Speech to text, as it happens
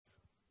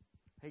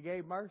He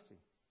gave mercy.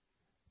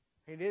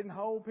 He didn't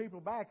hold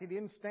people back. He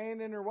didn't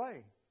stand in their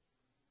way.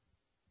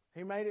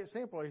 He made it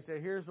simple. He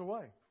said, here's the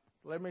way.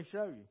 Let me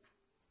show you.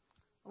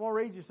 I'm going to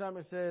read you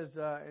something that says,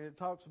 and it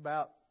talks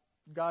about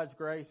God's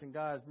grace and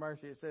God's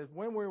mercy. It says,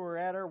 when we were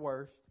at our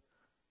worst,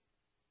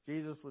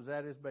 Jesus was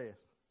at His best.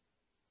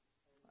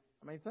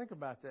 I mean, think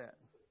about that.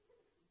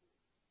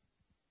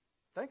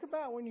 Think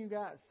about when you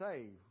got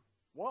saved.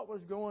 What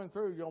was going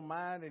through your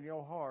mind and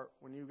your heart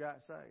when you got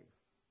saved?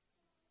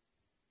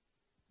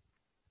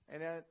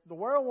 And the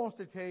world wants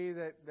to tell you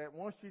that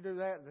once you do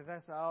that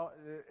that's all.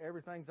 That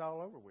everything's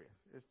all over with.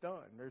 It's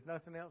done. There's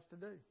nothing else to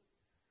do.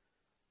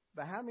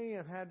 But how many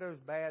have had those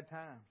bad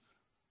times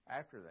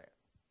after that?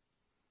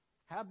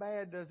 How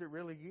bad does it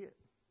really get?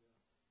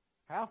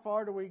 How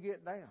far do we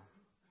get down?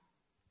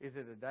 Is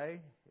it a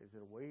day? Is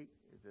it a week?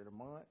 Is it a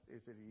month?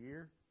 Is it a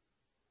year?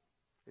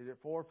 Is it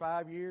 4 or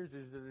 5 years?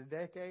 Is it a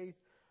decade?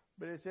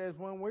 But it says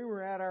when we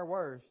were at our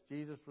worst,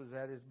 Jesus was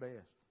at His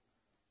best.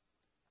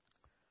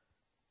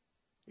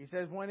 He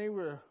says when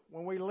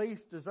we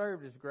least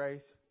deserved His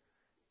grace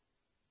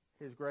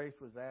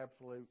was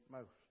absolute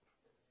most.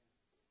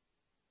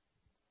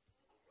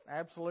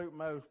 Absolute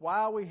most.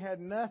 While we had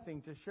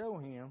nothing to show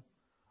Him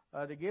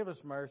to give us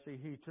mercy,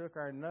 He took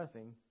our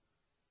nothing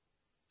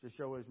to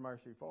show His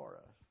mercy for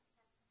us.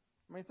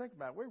 I mean, think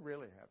about it. We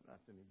really have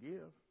nothing to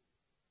give.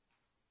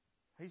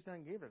 He's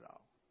done give it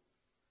all.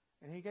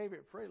 And He gave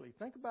it freely.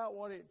 Think about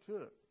what it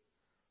took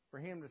for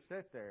Him to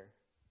sit there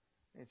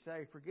and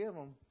say, forgive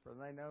them, for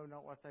they know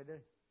not what they do.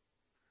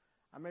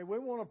 I mean, we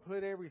want to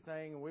put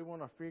everything, and we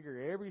want to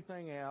figure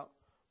everything out.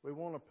 We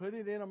want to put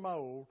it in a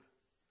mold,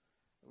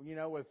 you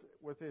know,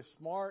 with as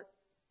smart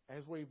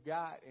as we've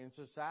got in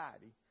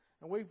society.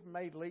 And we've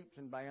made leaps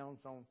and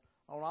bounds on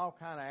all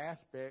kind of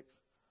aspects,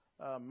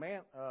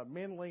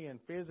 mentally and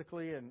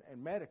physically and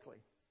medically.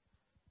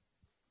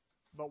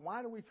 But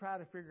why do we try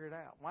to figure it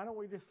out? Why don't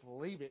we just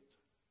leave it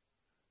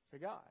to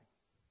God?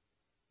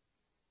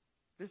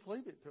 Just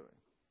leave it to Him.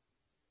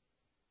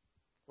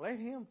 Let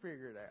Him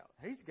figure it out.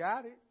 He's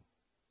got it.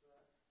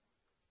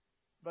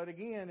 But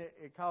again,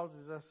 it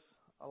causes us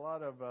a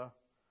lot of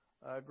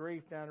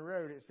grief down the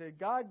road. It said,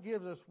 God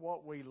gives us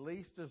what we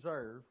least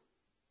deserve,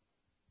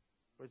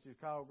 which is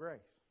called grace.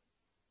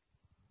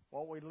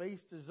 What we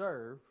least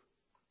deserve,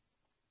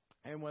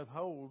 and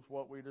withholds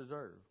what we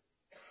deserve,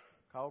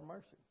 called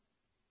mercy.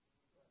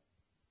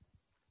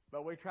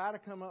 But we try to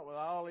come up with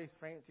all these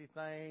fancy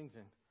things,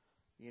 and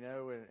you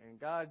know, and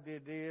God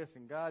did this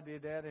and God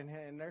did that,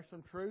 and there's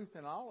some truth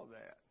in all of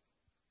that.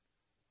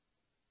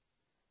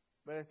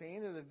 But at the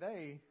end of the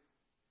day,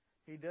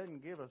 He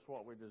doesn't give us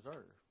what we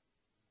deserve.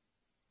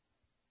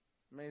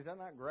 I mean, is that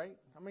not great?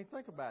 I mean,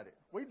 think about it.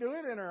 We do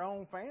it in our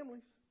own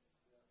families.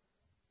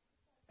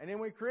 And then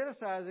we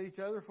criticize each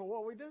other for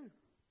what we do.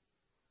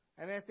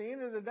 And at the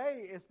end of the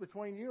day, it's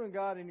between you and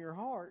God in your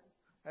heart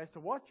as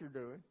to what you're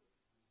doing.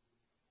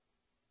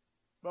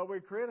 But we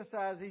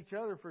criticize each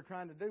other for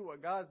trying to do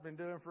what God's been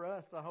doing for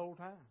us the whole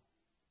time.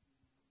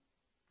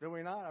 Do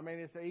we not? I mean,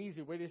 it's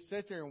easy. We just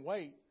sit there and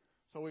wait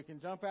so we can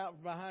jump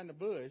out behind the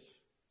bush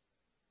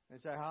and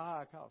say,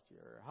 ha, I caught you,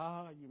 or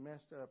ha, you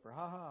messed up, or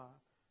ha.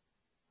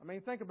 I mean,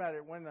 think about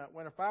it. When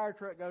a fire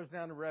truck goes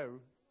down the road,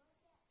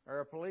 or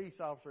a police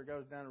officer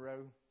goes down the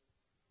road,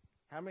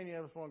 how many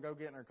of us want to go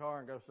get in our car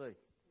and go see?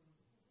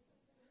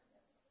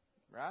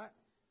 Right?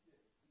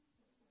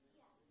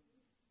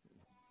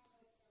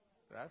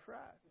 That's right.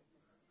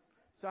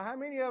 So how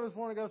many of us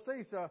want to go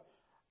see? So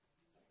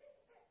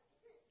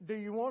do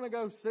you want to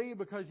go see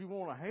because you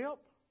want to help?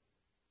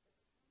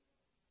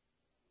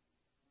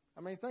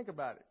 I mean, think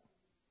about it.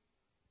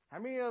 How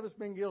many of us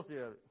been guilty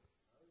of it?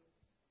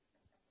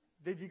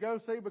 Did you go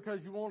see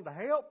because you wanted to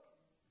help?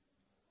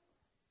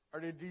 Or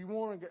did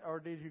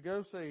you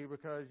go see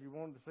because you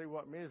wanted to see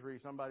what misery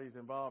somebody's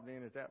involved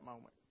in at that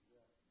moment?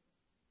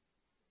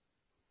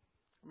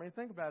 I mean,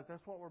 think about it.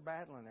 That's what we're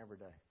battling every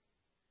day.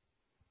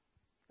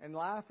 And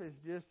life is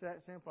just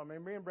that simple. I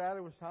mean, me and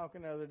Bradley was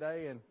talking the other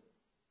day, and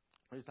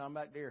we was talking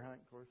about deer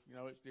hunting. Of course, you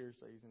know, it's deer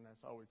season.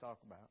 That's all we talk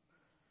about.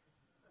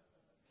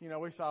 You know,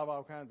 we solve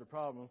all kinds of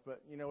problems,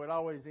 but, you know, it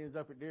always ends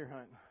up at deer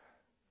hunting.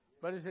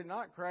 But is it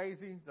not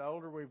crazy the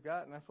older we've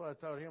gotten? That's what I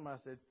told him. I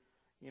said,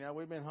 you know,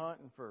 we've been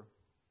hunting for,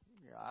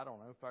 I don't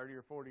know, 30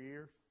 or 40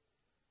 years.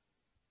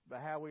 But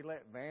how we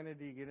let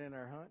vanity get in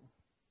our hunting?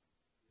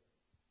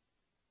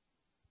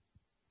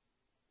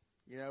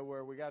 You know,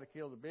 where we got to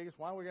kill the biggest.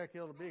 Why do we got to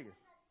kill the biggest?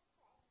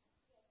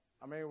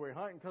 I mean, are we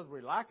hunting because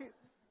we like it?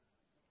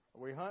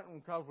 Are we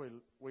hunting because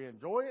we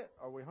enjoy it?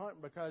 Or are we hunting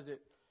because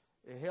it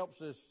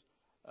helps us,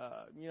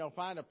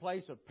 find a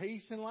place of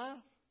peace in life?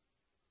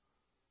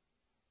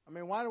 I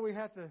mean, why do we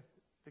have to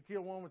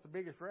kill one with the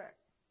biggest rack?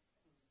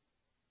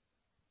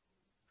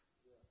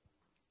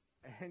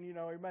 And, you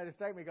know, he made a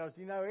statement. He goes,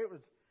 you know, it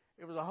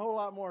was a whole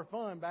lot more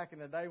fun back in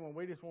the day when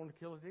we just wanted to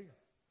kill a deer.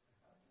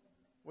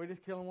 We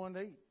just kill one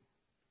to eat.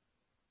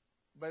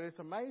 But it's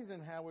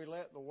amazing how we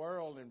let the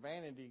world and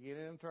vanity get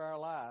into our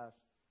lives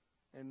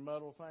and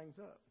muddle things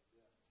up.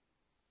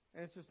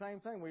 And it's the same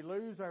thing. We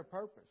lose our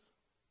purpose.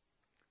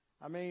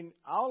 I mean,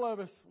 all of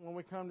us, when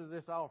we come to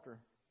this altar,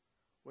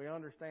 we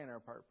understand our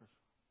purpose.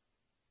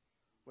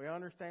 We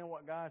understand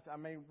what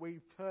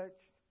we've touched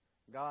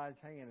God's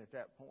hand at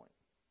that point.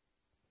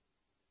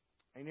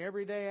 And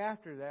every day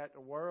after that, the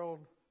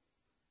world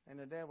and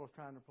the devil's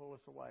trying to pull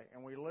us away.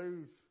 And we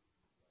lose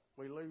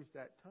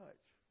that touch.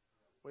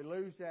 We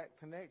lose that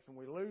connection.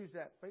 We lose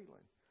that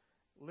feeling.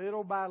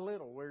 Little by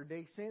little, we're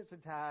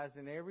desensitized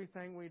in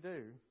everything we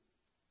do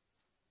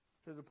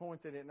to the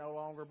point that it no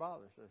longer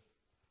bothers us.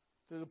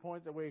 To the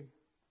point that we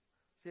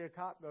see a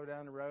cop go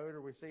down the road,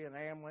 or we see an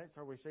ambulance,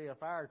 or we see a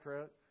fire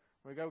truck.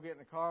 We go get in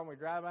the car and we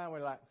drive by and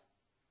we're like,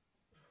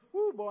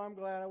 whoo, boy, I'm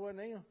glad I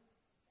wasn't him.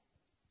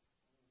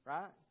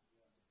 Right?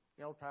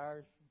 You know,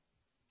 tires.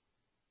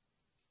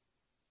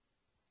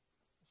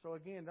 So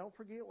again, don't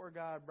forget where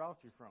God brought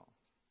you from.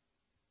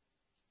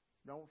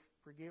 Don't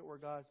forget where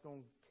God's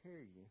going to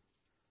carry you.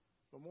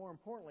 But more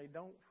importantly,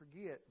 don't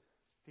forget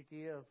to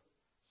give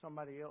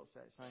somebody else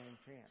that same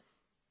chance.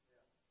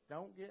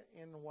 Don't get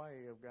in the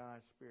way of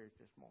God's Spirit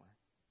this morning.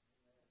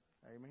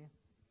 Amen.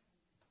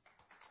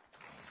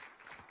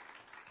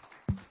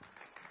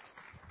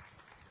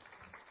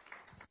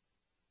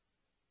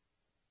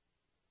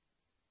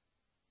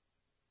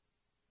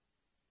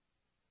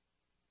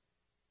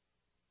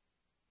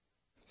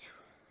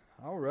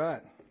 All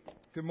right.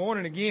 Good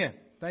morning again.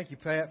 Thank you,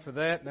 Pat, for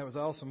that. That was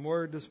an awesome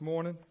word this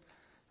morning.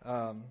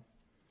 How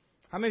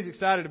many's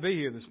excited to be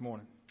here this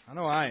morning? I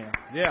know I am.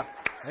 Yeah.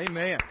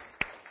 Amen.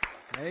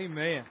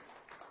 Amen.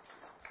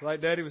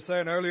 Like Daddy was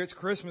saying earlier, it's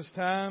Christmas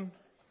time.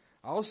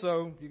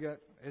 Also,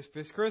 if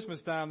it's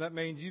Christmas time, that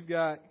means you've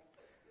got,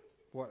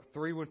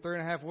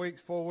 3.5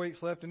 weeks, 4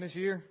 weeks left in this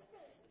year?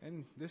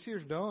 And this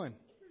year's done.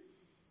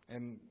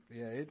 And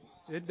yeah,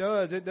 it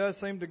does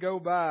seem to go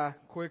by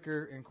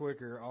quicker and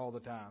quicker all the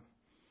time.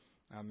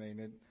 I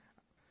mean,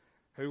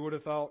 who would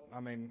have thought,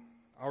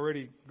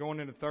 already going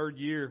into third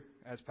year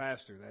as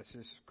pastor, that's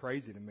just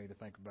crazy to me to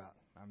think about.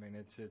 I mean,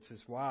 it's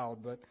just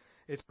wild, but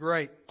it's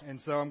great. And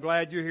so I'm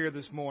glad you're here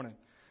this morning.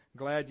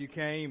 Glad you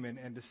came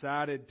and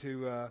decided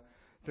to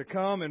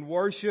come and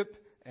worship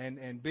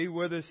and be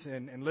with us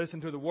and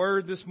listen to the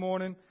Word this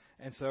morning.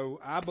 And so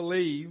I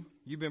believe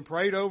you've been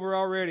prayed over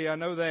already. I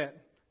know that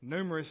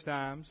numerous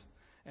times.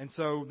 And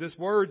so this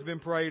Word's been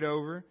prayed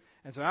over.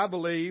 And so I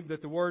believe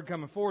that the Word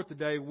coming forth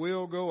today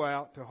will go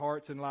out to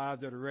hearts and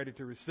lives that are ready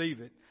to receive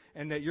it.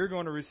 And that you're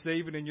going to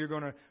receive it and you're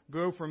going to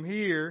go from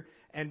here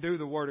and do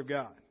the Word of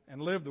God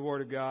and live the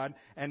Word of God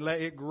and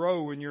let it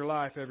grow in your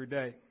life every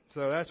day.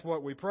 So that's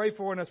what we pray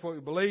for and that's what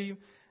we believe.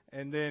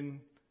 And then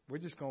we're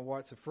just going to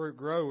watch the fruit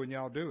grow and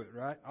y'all do it,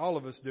 right? All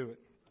of us do it.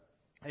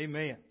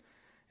 Amen.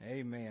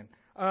 Amen.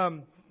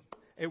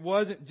 It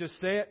wasn't just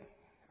set.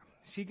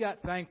 She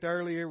got thanked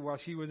earlier while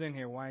she was in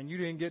here, Wayne. You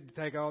didn't get to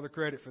take all the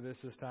credit for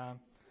this time.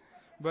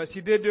 But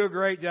she did do a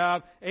great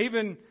job.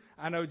 Even,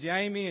 I know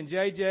Jamie and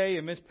JJ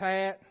and Miss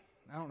Pat,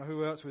 I don't know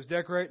who else was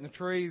decorating the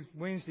tree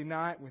Wednesday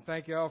night. We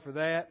thank you all for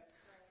that.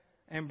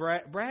 And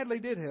Bradley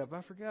did help.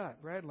 I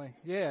forgot. Bradley.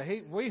 Yeah,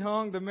 we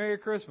hung the Merry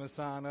Christmas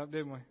sign up,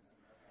 didn't we?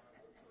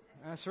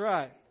 That's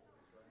right.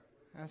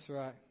 That's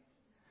right.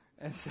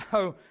 And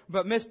so,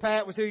 but Miss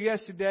Pat was here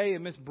yesterday,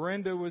 and Miss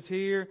Brenda was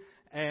here,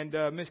 and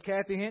Miss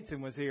Kathy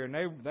Henson was here, and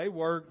they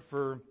worked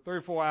for 3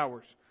 or 4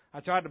 hours. I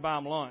tried to buy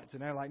them lunch,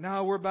 and they're like,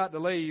 "No, we're about to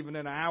leave," and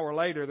then an hour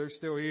later, they're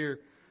still here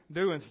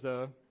doing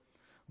stuff.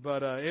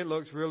 But it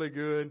looks really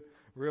good,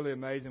 really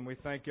amazing. We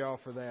thank y'all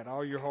for that,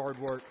 all your hard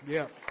work.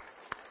 Yep.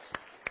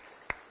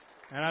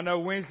 And I know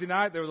Wednesday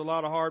night there was a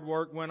lot of hard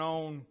work went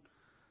on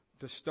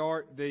to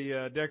start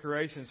the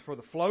decorations for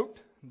the float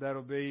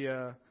that'll be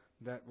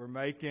that we're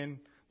making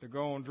to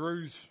go on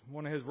Drew's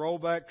one of his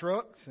rollback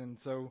trucks, and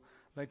so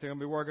I think they're going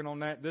to be working on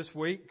that this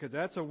week because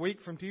that's a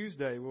week from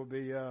Tuesday. We'll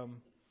be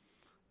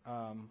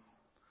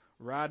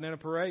riding in a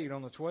parade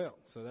on the 12th,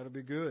 so that'll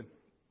be good.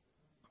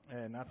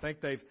 And I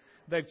think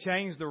they've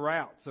changed the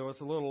route, so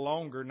it's a little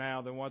longer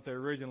now than what they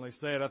originally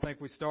said. I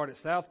think we start at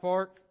South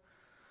Park,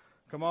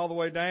 come all the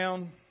way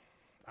down,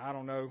 I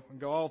don't know, and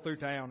go all through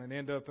town and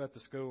end up at the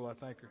school, I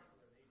think.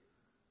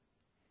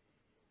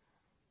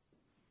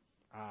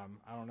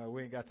 I don't know.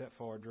 We ain't got that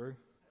far, Drew.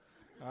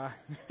 Sorry.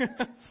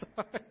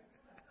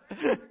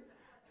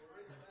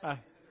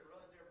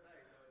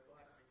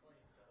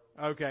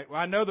 Okay. Well,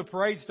 I know the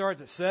parade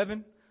starts at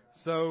 7,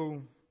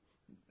 so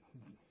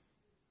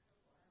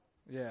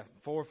yeah,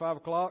 4 or 5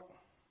 o'clock.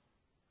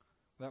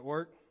 That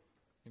work?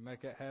 You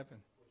make that happen?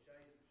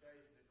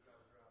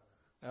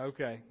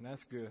 Okay,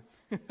 that's good.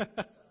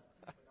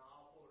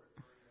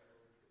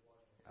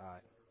 All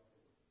right.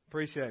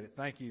 Appreciate it.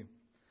 Thank you.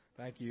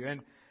 Thank you.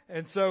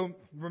 And so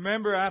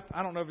remember,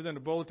 I don't know if it's in the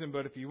bulletin,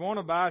 but if you want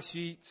to buy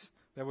sheets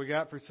that we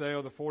got for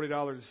sale, the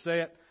 $40 a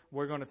set,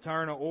 we're going to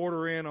turn an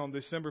order in on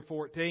December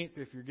 14th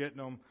if you're getting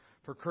them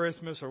for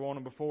Christmas or want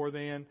them before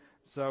then.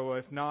 So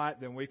if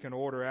not, then we can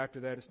order after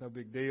that. It's no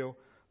big deal.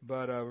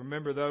 But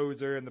remember,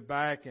 those are in the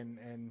back,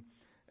 and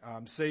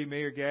see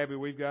me or Gabby.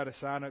 We've got a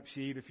sign-up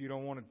sheet if you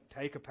don't want to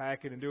take a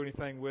packet and do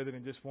anything with it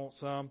and just want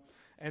some.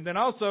 And then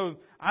also,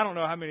 I don't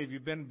know how many of you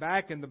have been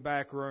back in the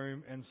back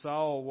room and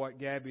saw what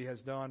Gabby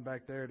has done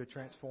back there to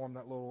transform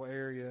that little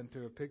area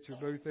into a picture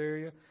booth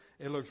area.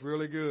 It looks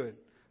really good.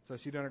 So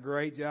she's done a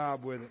great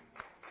job with it.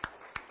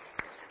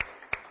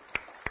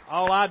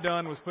 All I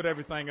done was put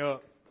everything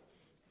up.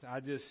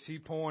 She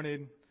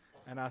pointed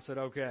and I said,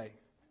 okay.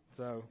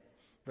 So,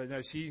 but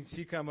no,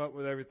 she come up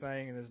with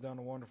everything and has done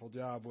a wonderful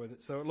job with it.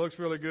 So it looks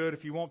really good.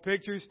 If you want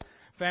pictures,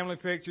 family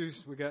pictures,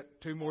 we got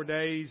 2 more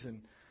days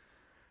and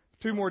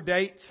 2 more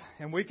dates,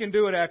 and we can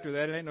do it after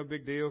that. It ain't no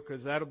big deal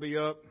because that'll be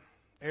up.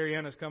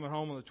 Ariana's coming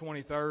home on the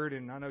 23rd,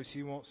 and I know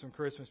she wants some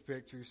Christmas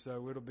pictures,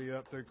 so it'll be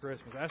up through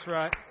Christmas. That's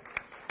right.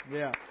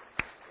 Yeah.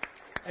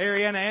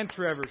 Ariana and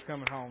Trevor's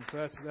coming home,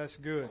 so that's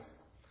good.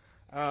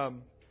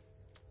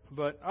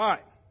 But all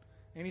right.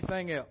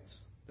 Anything else?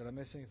 Did I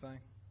miss anything?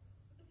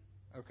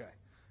 Okay.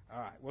 All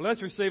right. Well,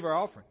 let's receive our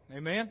offering.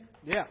 Amen?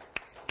 Yeah.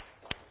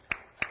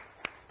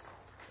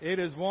 It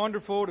is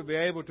wonderful to be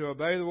able to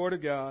obey the Word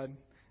of God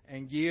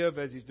and give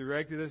as He's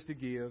directed us to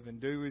give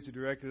and do as He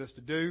directed us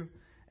to do.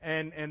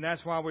 And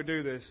that's why we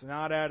do this.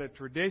 Not out of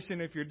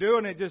tradition. If you're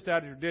doing it just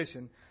out of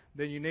tradition,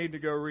 then you need to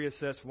go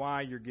reassess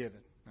why you're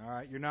giving. All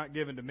right? You're not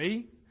giving to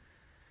me.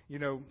 You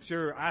know,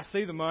 sure, I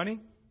see the money,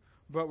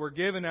 but we're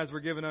giving as we're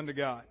giving unto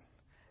God.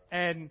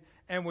 And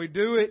we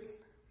do it,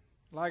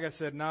 like I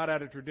said, not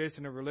out of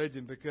tradition or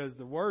religion, because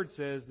the Word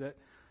says that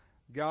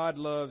God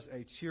loves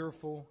a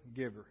cheerful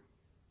giver.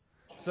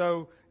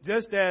 So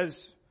just as,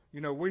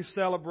 you know, we're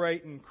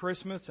celebrating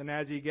Christmas and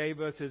as He gave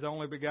us His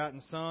only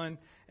begotten Son,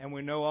 and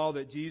we know all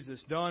that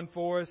Jesus done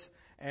for us,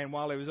 and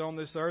while He was on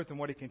this earth and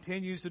what He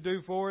continues to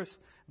do for us,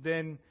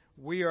 then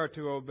we are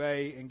to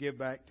obey and give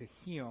back to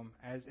Him.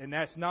 And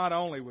that's not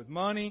only with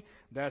money,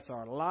 that's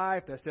our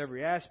life, that's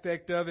every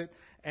aspect of it.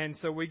 And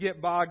so we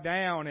get bogged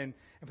down, and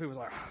people's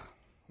like,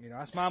 you know,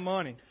 that's my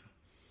money.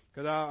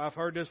 Because I've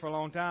heard this for a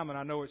long time, and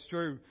I know it's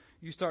true.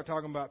 You start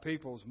talking about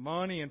people's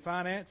money and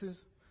finances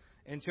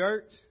in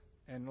church,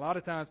 and a lot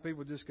of times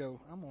people just go,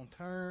 I'm going to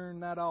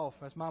turn that off.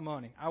 That's my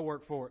money. I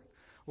work for it.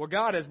 Well,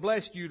 God has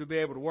blessed you to be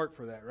able to work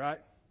for that, right?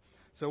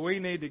 So we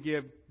need to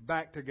give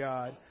back to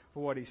God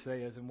for what He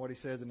says and what He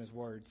says in His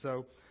Word.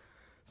 So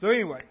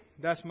anyway,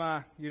 that's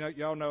my, you know,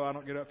 y'all know I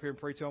don't get up here and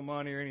preach on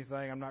money or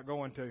anything. I'm not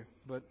going to.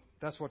 But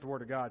that's what the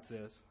Word of God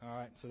says. All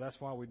right? So that's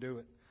why we do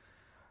it.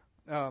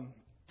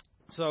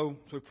 So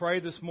we pray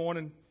this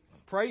morning.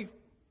 Pray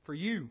for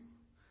you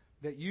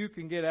that you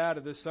can get out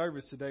of this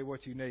service today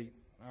what you need.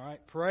 All right?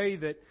 Pray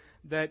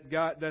that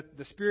God, that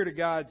the Spirit of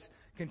God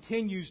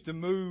continues to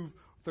move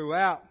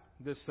throughout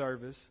this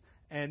service,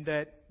 and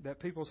that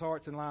people's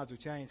hearts and lives are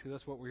changed, because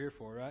that's what we're here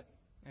for, right?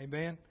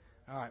 Amen?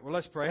 All right, well,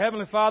 let's pray.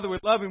 Heavenly Father, we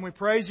love You and we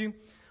praise You.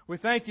 We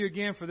thank You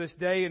again for this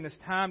day and this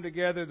time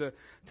together, the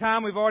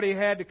time we've already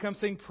had to come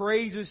sing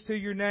praises to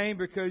Your name,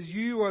 because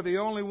You are the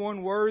only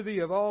one worthy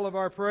of all of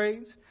our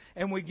praise,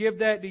 and we give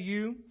that to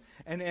You.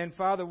 And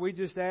Father, we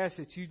just ask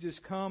that You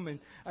just come and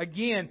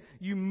again,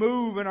 You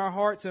move in our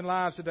hearts and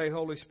lives today,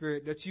 Holy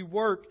Spirit, that You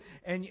work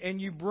and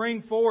You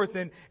bring forth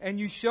and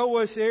You show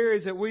us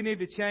areas that we need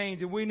to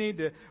change and we need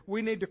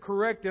to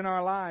correct in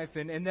our life,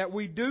 and that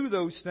we do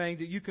those things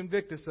that You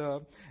convict us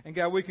of. And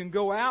God, we can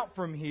go out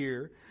from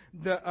here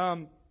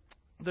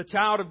the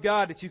child of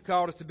God that You've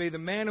called us to be, the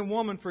man and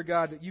woman for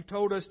God that You've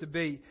told us to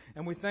be.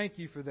 And we thank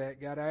You for that,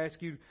 God. I ask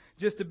You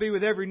just to be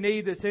with every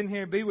need that's in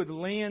here. Be with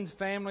Lynn's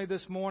family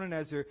this morning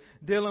as they're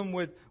dealing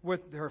with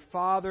her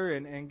father.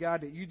 And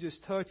God, that You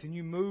just touch and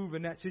You move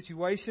in that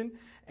situation.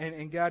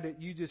 And God,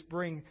 that You just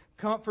bring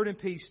comfort and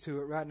peace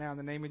to it right now in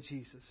the name of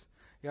Jesus.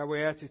 God,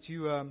 we ask that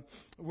You,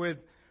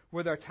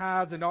 with our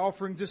tithes and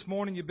offerings this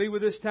morning, You be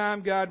with this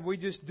time, God. We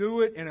just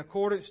do it in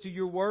accordance to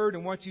Your Word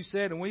and what You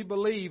said. And we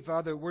believe,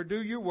 Father, we're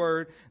due Your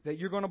Word, that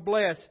You're going to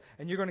bless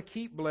and You're going to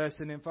keep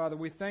blessing. And Father,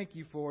 we thank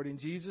You for it in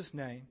Jesus'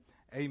 name.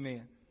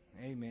 Amen.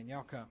 Amen.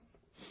 Y'all come.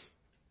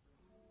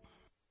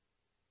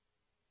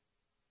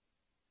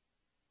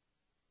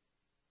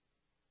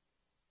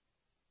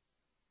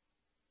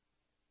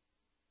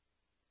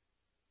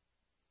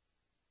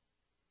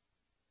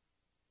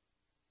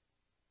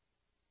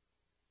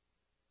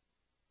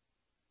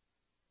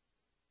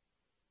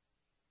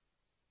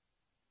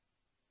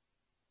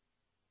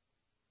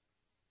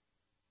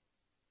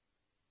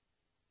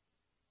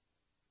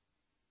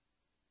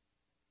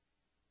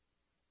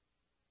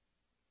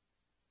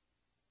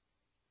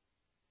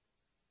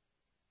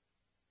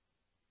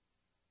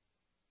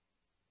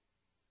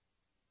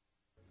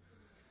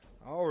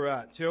 All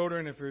right,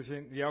 children,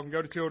 y'all can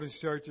go to children's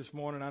church this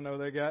morning. I know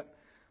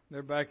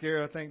they're back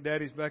here. I think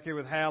Daddy's back here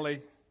with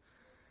Hallie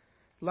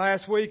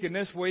last week and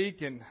this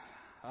week, and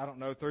I don't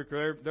know,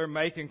 they're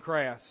making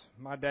crafts.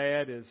 My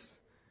dad is,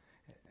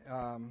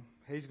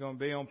 he's going to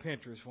be on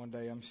Pinterest one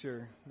day, I'm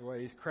sure, the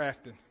way he's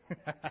crafting.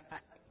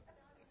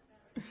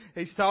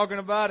 He's talking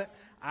about it.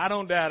 I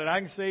don't doubt it.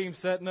 I can see him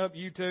setting up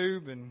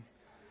YouTube, and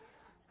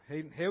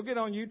he'll get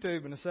on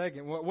YouTube in a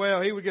second.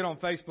 Well, he would get on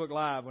Facebook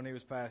Live when he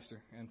was pastor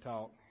and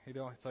talk. He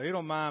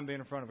don't mind being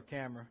in front of a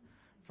camera,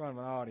 in front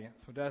of an audience,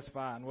 but that's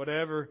fine.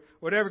 Whatever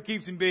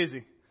keeps him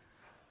busy.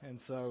 And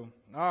so,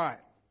 all right.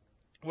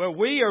 Well,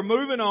 we are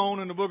moving on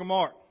in the book of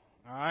Mark.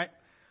 All right.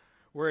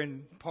 We're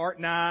in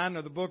part 9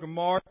 of the book of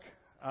Mark,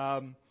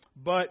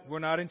 but we're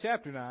not in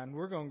chapter 9.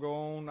 We're going to go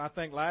on, I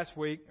think last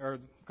week, or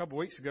a couple of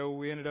weeks ago,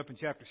 we ended up in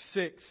chapter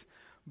 6.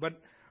 But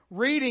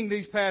reading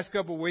these past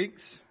couple of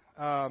weeks,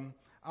 I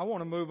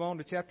want to move on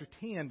to chapter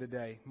 10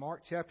 today,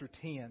 Mark chapter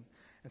 10.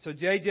 And so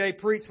JJ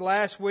preached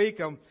last week.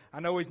 I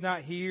know he's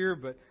not here,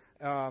 but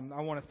I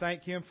want to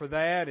thank him for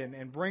that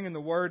and bringing the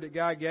word that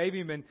God gave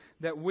him, and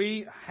that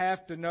we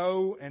have to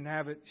know and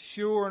have it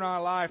sure in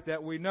our life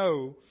that we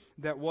know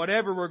that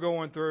whatever we're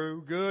going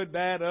through, good,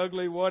 bad,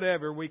 ugly,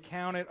 whatever, we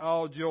count it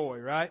all joy,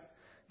 right?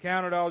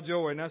 Count it all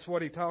joy. And that's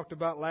what he talked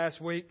about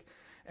last week.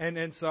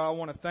 And so I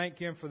want to thank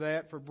him for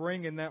that, for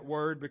bringing that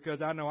word,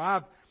 because I know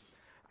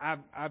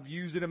I've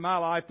used it in my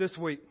life this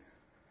week.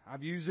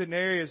 I've used it in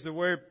areas to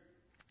where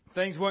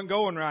things weren't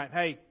going right.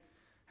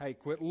 Hey,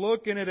 quit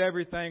looking at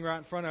everything right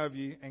in front of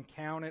you and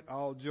count it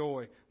all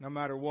joy, no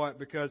matter what,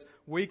 because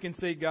we can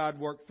see God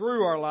work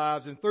through our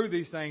lives and through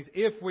these things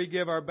if we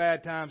give our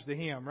bad times to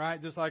Him, right?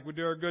 Just like we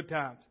do our good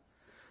times.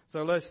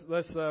 So let's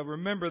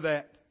remember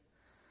that.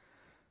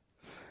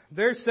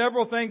 There's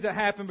several things that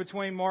happen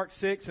between Mark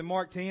 6 and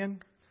Mark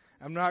 10.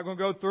 I'm not going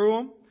to go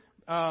through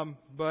them,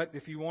 but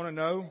if you want to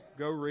know,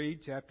 go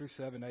read chapters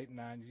 7, 8, and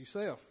 9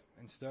 yourself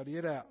and study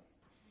it out.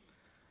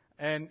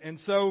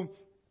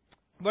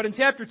 But in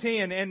chapter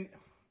 10, and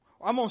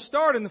I'm going to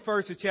start in the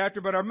first of chapter,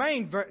 but our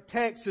main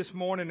text this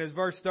morning is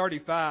verse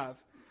 35,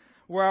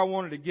 where I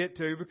wanted to get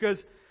to, because,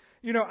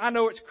 I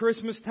know it's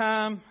Christmas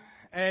time,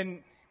 and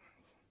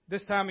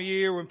this time of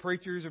year when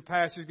preachers or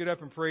pastors get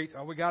up and preach,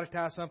 we got to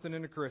tie something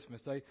into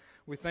Christmas.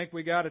 We think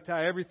we got to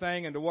tie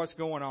everything into what's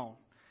going on.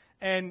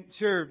 And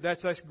sure,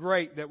 that's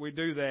great that we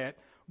do that,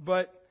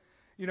 but,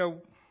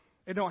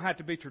 it don't have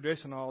to be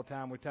traditional all the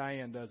time we tie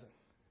in, does it?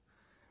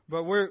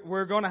 But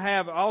we're going to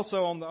have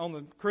also on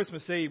the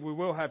Christmas Eve, we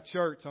will have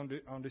church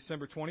on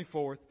December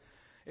 24th.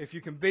 If you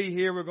can be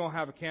here, we're going to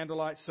have a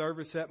candlelight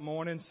service that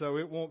morning, so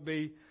it won't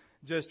be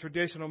just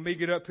traditional me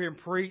get up here and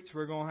preach.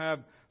 We're going to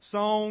have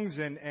songs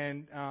and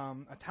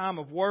a time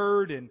of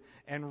word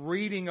and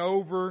reading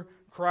over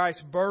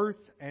Christ's birth,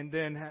 and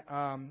then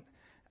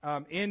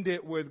end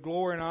it with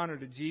glory and honor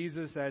to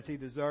Jesus as He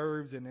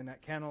deserves, and in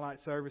that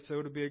candlelight service. So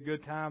it'll be a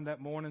good time that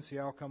morning, so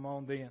y'all come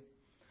on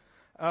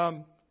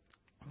then.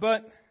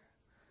 But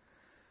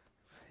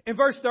in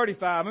verse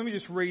 35, let me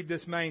just read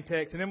this main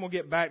text, and then we'll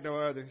get back to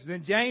our others.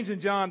 Then James and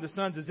John, the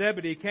sons of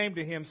Zebedee, came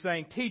to him,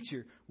 saying,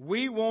 Teacher,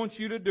 we want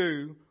you to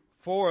do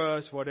for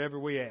us whatever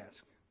we ask.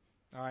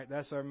 All right,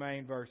 that's our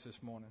main verse this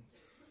morning.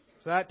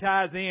 So that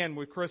ties in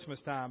with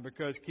Christmas time,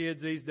 because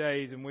kids these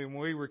days, and when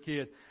we were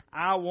kids,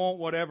 I want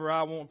whatever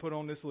I want put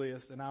on this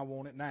list, and I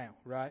want it now,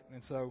 right?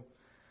 And so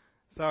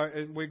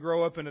we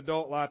grow up in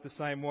adult life the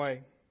same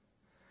way.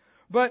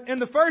 But in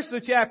the first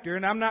of the chapter,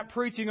 and I'm not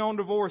preaching on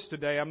divorce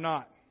today, I'm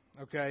not.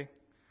 Okay?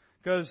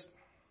 Because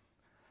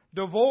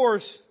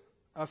divorce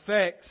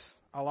affects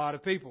a lot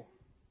of people.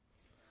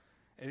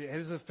 It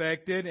has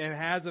affected and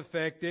has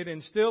affected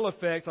and still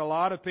affects a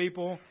lot of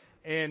people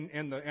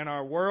in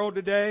our world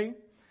today.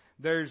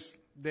 There's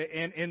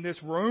in this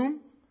room,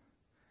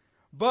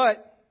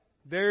 but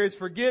there is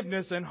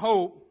forgiveness and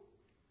hope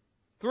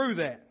through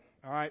that.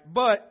 All right?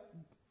 But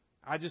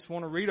I just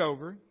want to read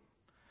over,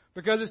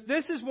 because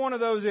this is one of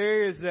those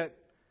areas that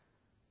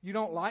you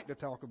don't like to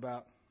talk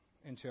about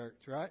in church,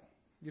 right?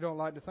 You don't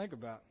like to think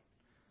about.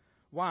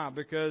 Why?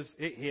 Because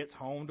it hits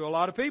home to a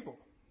lot of people.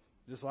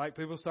 Just like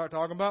people start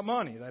talking about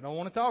money. They don't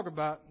want to talk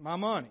about my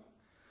money.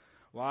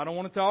 Well, I don't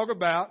want to talk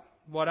about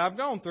what I've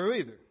gone through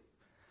either.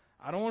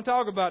 I don't want to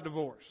talk about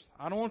divorce.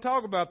 I don't want to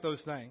talk about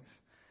those things.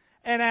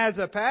 And as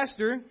a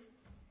pastor,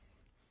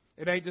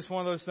 it ain't just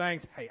one of those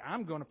things, hey,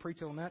 I'm going to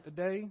preach on that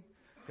today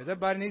because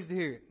everybody needs to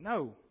hear it.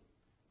 No.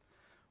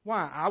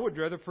 Why? I would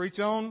rather preach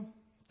on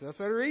stuff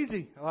that are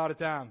easy a lot of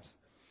times,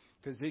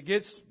 because it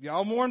gets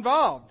y'all more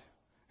involved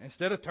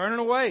instead of turning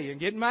away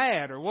and getting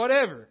mad or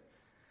whatever.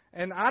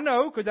 And I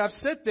know, because I've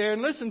sat there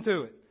and listened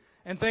to it.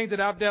 And things that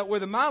I've dealt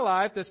with in my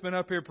life that's been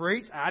up here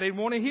preached, I didn't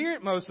want to hear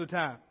it most of the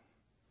time.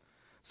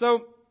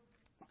 So,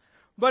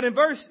 but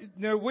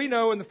we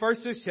know in the first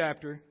of this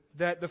chapter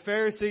that the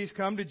Pharisees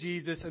come to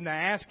Jesus and they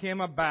ask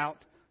Him about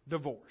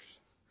divorce.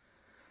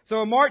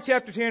 So in Mark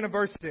chapter 10 and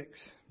verse 6,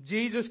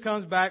 Jesus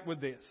comes back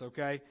with this,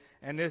 okay?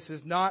 And this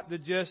is not the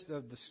gist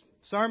of the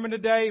sermon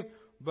today,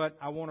 but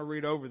I want to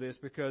read over this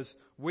because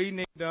we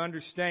need to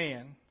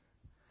understand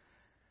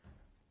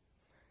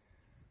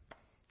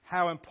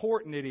how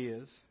important it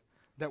is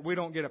that we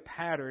don't get a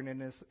pattern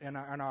in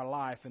our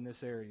life in this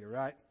area,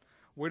 right?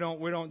 We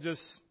don't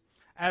just,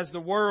 as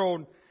the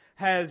world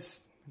has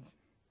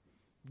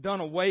done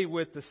away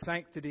with the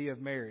sanctity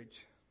of marriage,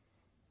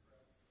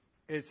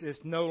 it's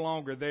no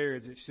longer there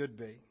as it should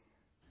be.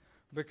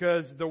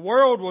 Because the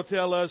world will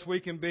tell us we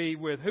can be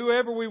with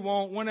whoever we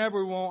want,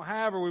 whenever we want,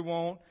 however we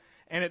want,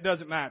 and it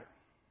doesn't matter.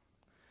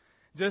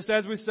 Just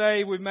as we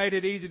say we've made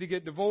it easy to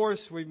get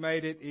divorced, we've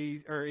made it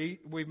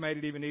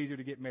even easier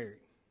to get married.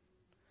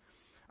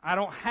 I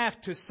don't have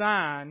to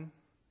sign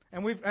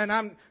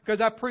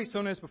Because I've preached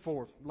on this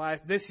before,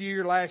 last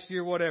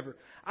year, whatever.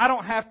 I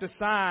don't have to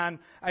sign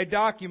a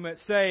document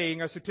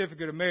saying a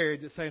certificate of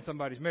marriage that's saying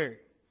somebody's married.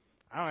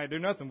 I don't have to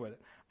do nothing with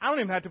it. I don't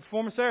even have to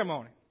perform a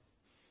ceremony.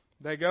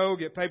 They go,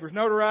 get papers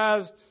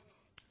notarized.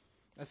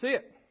 That's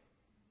it.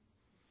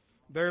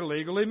 They're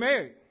legally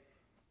married.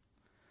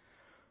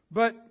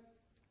 But,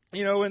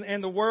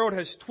 and the world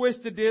has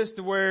twisted this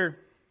to where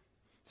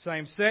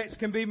same sex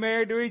can be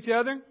married to each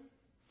other.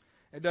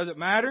 It doesn't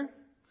matter.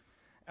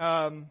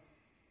 And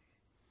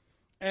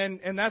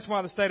that's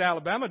why the state of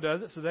Alabama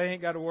does it, so they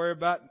ain't got to worry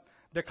about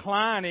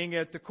declining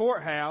at the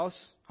courthouse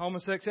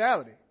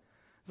homosexuality.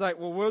 It's like,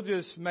 well, we'll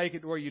just make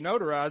it where you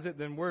notarize it,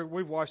 then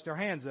we've washed our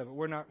hands of it.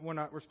 We're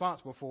not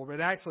responsible for it.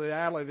 But actually, in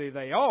reality,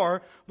 they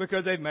are,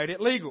 because they've made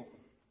it legal.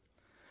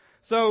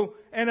 So,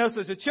 and us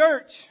as a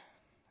church,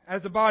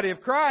 as a body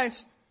of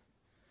Christ,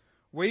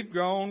 we've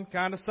grown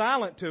kind of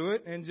silent to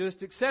it and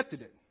just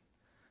accepted it.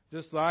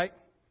 Just like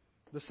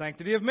the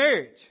sanctity of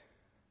marriage.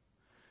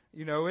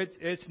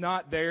 It's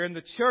not there in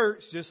the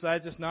church, just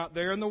as it's not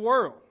there in the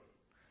world.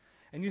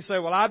 And you say,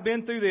 well, I've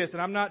been through this, and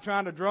I'm not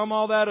trying to drum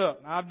all that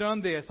up. I've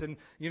done this, and,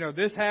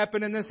 this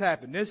happened and this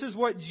happened. This is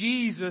what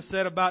Jesus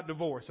said about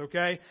divorce,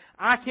 okay?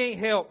 I can't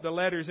help the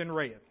letters in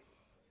red.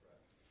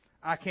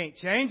 I can't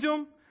change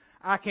them.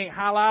 I can't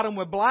highlight them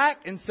with black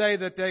and say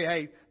that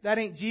that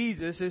ain't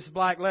Jesus, it's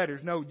black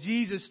letters. No,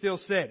 Jesus still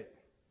said it.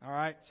 All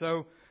right?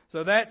 So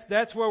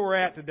that's where we're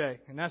at today.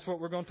 And that's what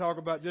we're going to talk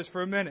about just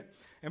for a minute.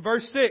 In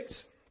verse 6.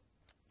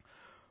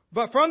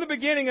 But from the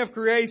beginning of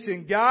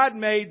creation, God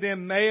made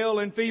them male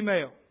and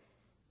female.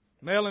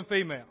 Male and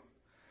female.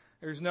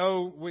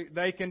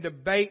 They can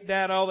debate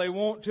that all they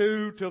want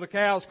to till the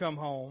cows come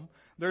home.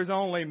 There's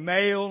only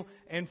male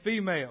and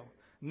female.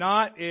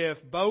 Not if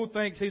Bo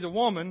thinks he's a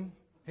woman,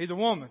 he's a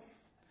woman.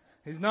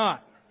 He's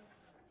not.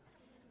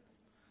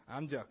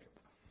 I'm joking.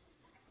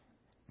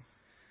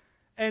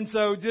 And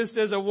so just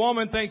as a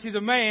woman thinks he's a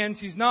man,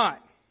 she's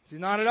not. She's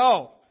not at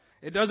all.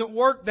 It doesn't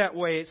work that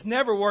way. It's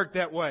never worked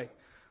that way.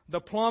 The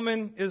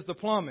plumbing is the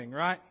plumbing,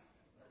 right?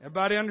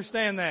 Everybody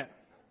understand that?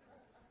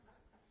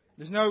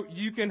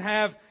 You can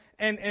have,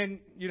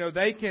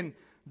 they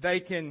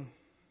can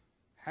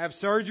have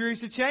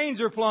surgeries to change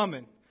their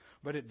plumbing,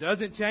 but it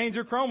doesn't change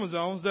their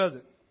chromosomes, does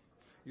it?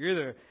 You're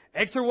either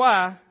X or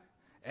Y,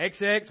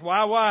 XX,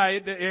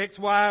 YY, XY,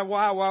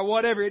 YY,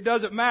 whatever. It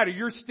doesn't matter.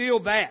 You're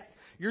still that.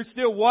 You're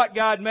still what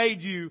God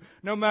made you,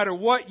 no matter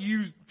what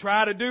you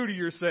try to do to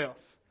yourself.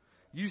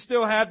 You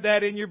still have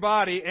that in your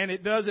body, and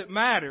it doesn't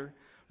matter.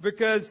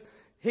 Because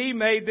He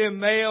made them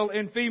male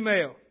and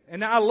female.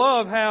 And I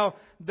love how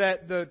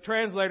that the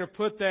translator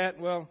put that,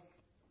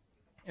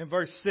 in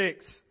verse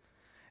 6.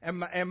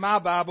 And in my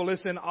Bible,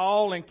 it's in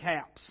all in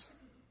caps.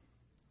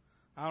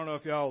 I don't know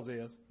if y'all's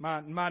is.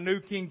 My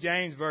New King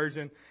James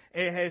Version,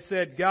 it has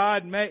said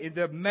God made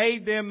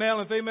them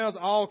male and females,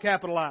 all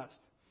capitalized.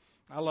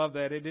 I love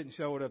that. It didn't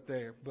show it up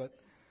there. But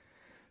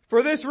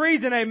for this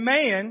reason, a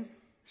man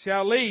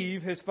shall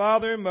leave his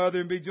father and mother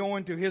and be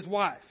joined to his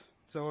wife.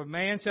 So a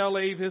man shall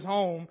leave his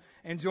home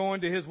and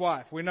join to his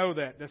wife. We know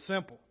that. That's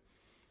simple.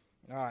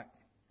 All right.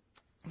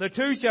 The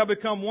two shall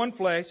become one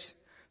flesh.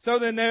 So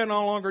then they're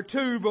no longer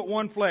two, but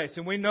one flesh.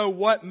 And we know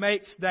what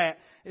makes that.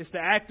 It's the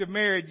act of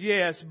marriage,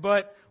 yes,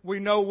 but we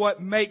know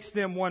what makes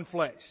them one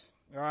flesh.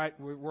 All right.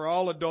 We're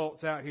all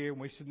adults out here,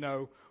 and we should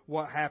know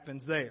what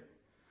happens there.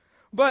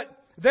 But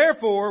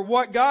therefore,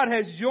 what God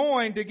has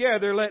joined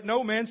together, let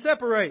no man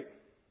separate.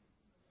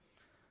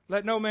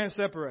 Let no man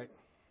separate.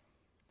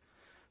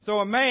 So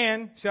a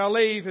man shall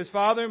leave his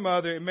father and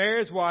mother and marry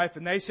his wife,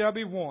 and they shall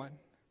be one.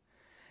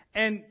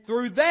 And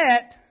through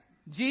that,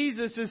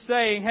 Jesus is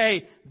saying,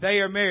 hey, they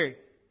are married.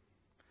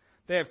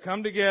 They have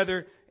come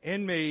together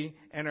in me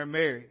and are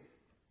married.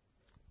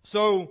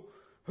 So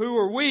who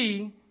are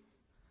we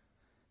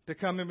to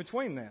come in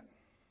between that?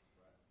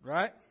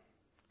 Right?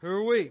 Who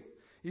are we?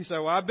 You say,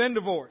 well, I've been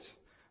divorced.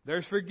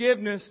 There's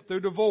forgiveness through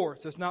divorce.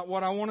 That's not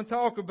what I want to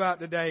talk about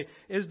today,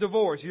 is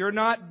divorce. You're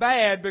not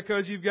bad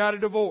because you've got a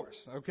divorce,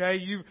 okay?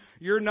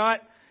 You're not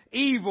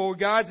evil.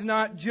 God's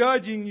not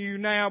judging you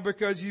now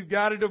because you've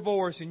got a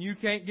divorce and you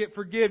can't get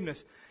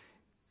forgiveness.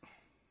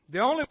 The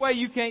only way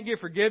you can't get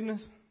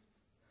forgiveness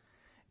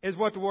is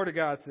what the Word of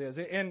God says.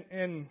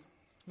 And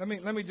let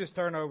me just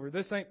turn over.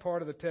 This ain't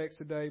part of the text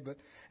today, but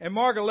in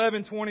Mark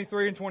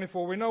 11:23 and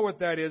 24, we know what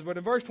that is. But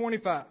in verse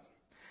 25,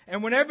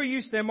 and whenever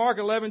you stand, Mark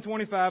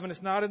 11:25, and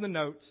it's not in the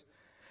notes.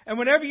 And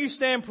whenever you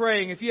stand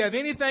praying, if you have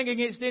anything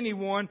against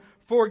anyone,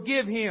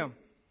 forgive him.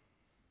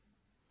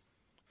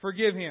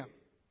 Forgive him.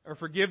 Or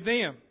forgive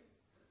them.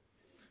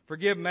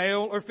 Forgive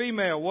male or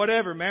female,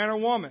 whatever, man or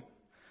woman.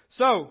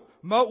 So,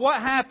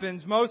 what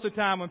happens most of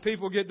the time when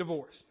people get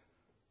divorced?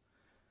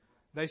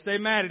 They stay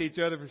mad at each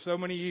other for so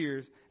many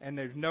years, and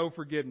there's no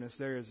forgiveness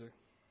there, is there?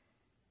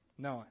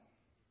 None.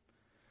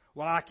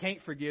 Well, I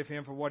can't forgive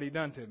him for what he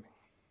done to me.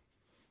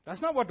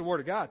 That's not what the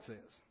Word of God says.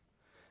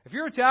 If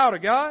you're a child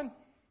of God,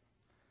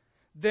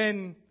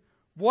 then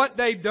what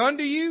they've done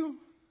to you,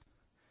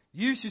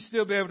 you should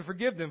still be able to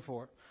forgive them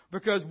for it.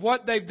 Because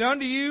what they've done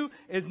to you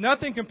is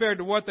nothing compared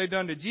to what they've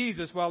done to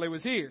Jesus while He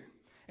was here.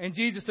 And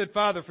Jesus said,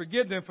 Father,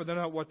 forgive them, for they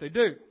know not what they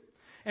do.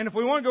 And if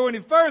we want to go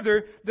any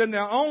further, then the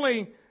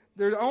only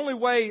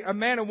way a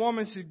man and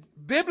woman should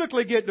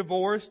biblically get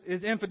divorced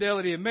is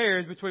infidelity in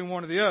marriage between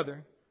one or the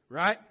other,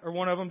 right? Or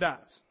one of them dies.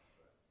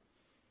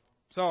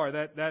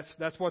 Sorry,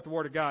 that's what the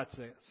Word of God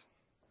says.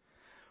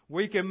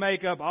 We can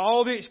make up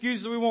all the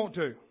excuses we want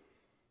to.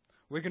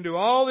 We can do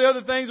all the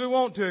other things we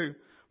want to,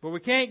 but we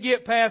can't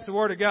get past the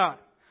Word of God.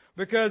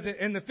 Because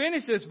in the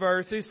finish this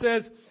verse, it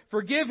says,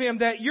 forgive him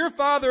that your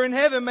Father in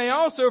heaven may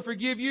also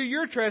forgive you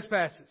your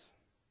trespasses.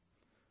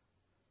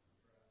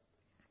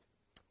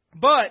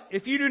 But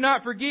if you do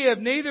not forgive,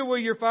 neither will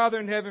your Father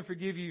in heaven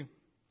forgive you.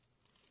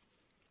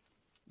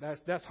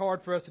 That's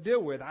hard for us to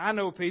deal with. I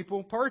know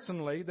people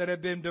personally that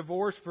have been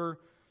divorced for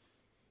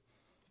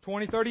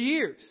 20, 30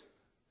 years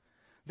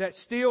that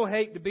still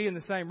hate to be in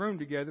the same room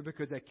together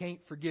because they can't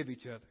forgive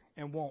each other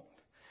and won't.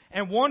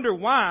 And wonder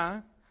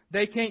why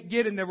they can't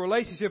get in the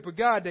relationship with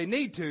God they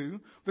need to,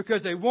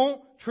 because they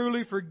won't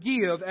truly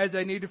forgive as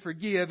they need to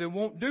forgive and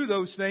won't do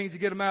those things to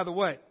get them out of the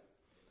way.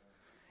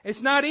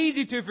 It's not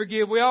easy to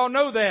forgive. We all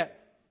know that.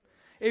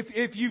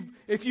 If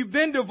you've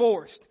been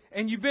divorced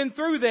and you've been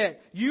through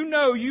that, you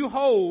know you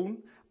hold,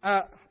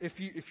 if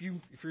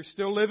you're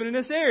still living in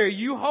this area,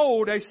 you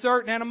hold a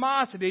certain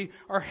animosity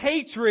or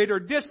hatred or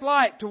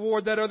dislike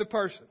toward that other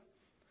person.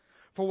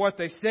 For what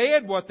they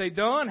said, what they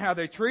done, how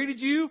they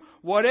treated you,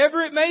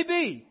 whatever it may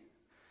be,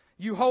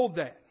 you hold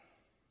that.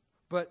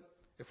 But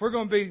if we're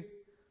going to be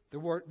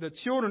the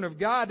children of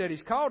God that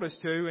He's called us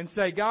to and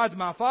say, God's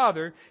my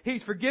Father,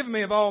 He's forgiven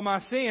me of all my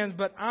sins,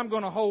 but I'm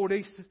going to hold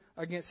these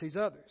against these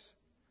others,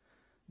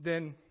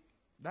 then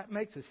that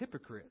makes us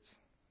hypocrites.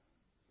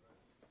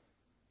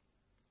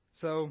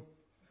 So,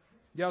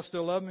 y'all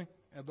still love me?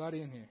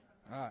 Everybody in here?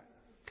 All right.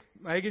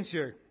 Making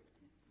sure.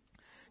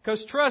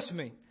 Because trust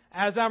me,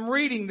 as I'm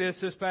reading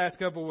this past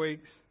couple of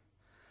weeks,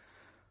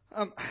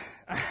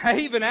 I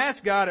even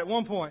asked God at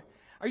one point,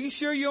 are you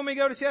sure you want me to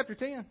go to chapter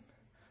 10?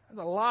 There's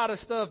a lot of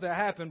stuff that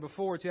happened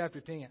before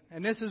chapter 10.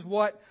 And this is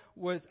what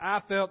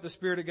I felt the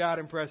Spirit of God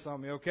impress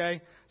on me,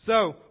 okay?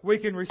 So, we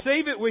can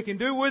receive it, we can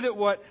do with it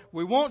what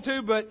we want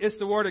to, but it's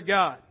the Word of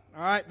God.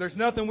 Alright? There's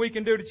nothing we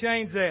can do to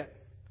change that.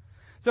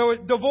 So,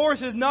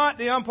 divorce is not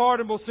the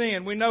unpardonable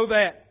sin. We know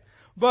that.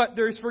 But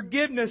there's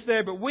forgiveness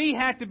there, but we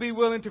have to be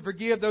willing to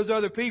forgive those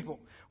other people.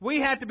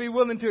 We have to be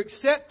willing to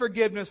accept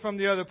forgiveness from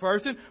the other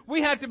person.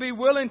 We have to be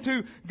willing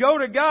to go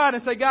to God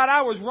and say, God,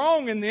 I was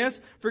wrong in this.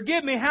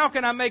 Forgive me. How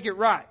can I make it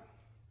right?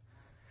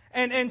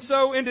 And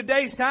so in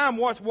today's time,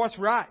 what's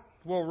right?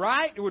 Well,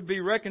 right would be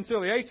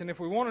reconciliation if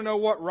we want to know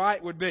what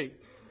right would be.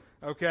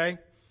 Okay?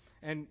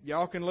 And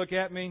y'all can look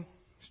at me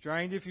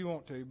strange if you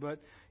want to, but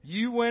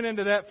you went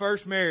into that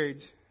first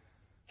marriage.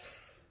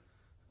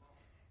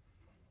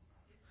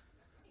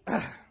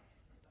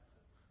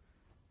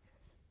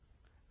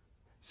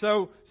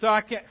 So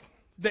I can't.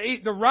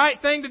 The right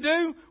thing to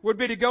do would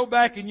be to go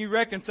back and you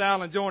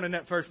reconcile and join in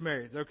that first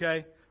marriage.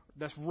 Okay,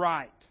 that's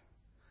right,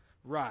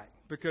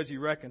 because you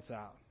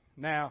reconciled.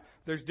 Now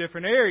there's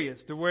different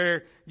areas to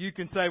where you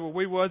can say, well,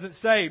 we wasn't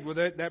saved. Well,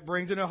 that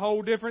brings in a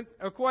whole different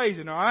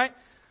equation. All right.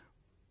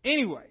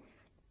 Anyway,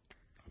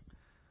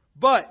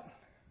 but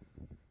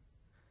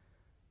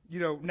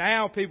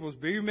now people's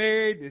be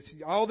married. It's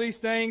all these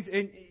things,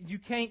 and you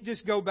can't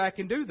just go back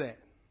and do that.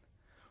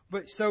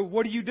 But so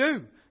what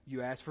do?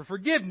 You ask for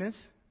forgiveness,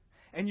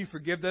 and you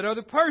forgive that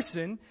other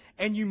person,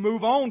 and you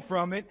move on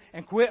from it,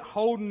 and quit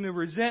holding the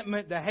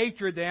resentment, the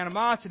hatred, the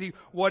animosity,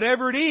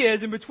 whatever it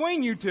is in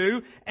between you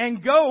two,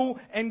 and go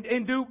and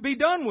be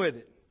done with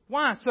it.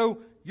 Why? So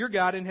your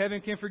God in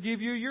heaven can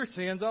forgive you your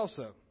sins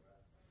also.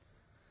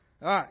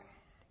 All right.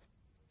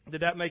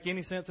 Did that make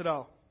any sense at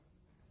all?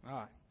 All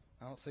right.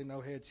 I don't see no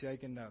head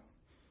shaking, no.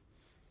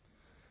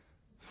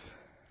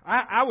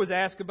 I was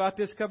asked about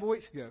this a couple of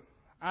weeks ago.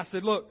 I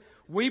said, look,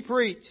 we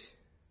preach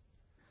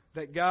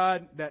that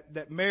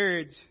that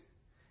marriage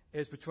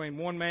is between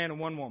one man and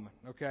one woman.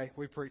 Okay?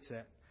 We preach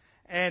that.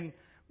 And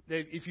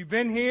if you've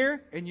been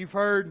here and you've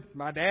heard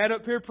my dad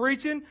up here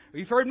preaching, or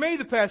you've heard me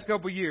the past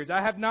couple of years,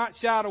 I have not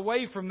shied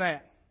away from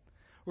that.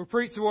 We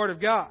preach the Word of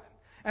God.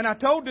 And I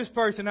told this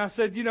person, I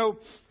said,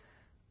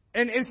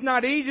 and it's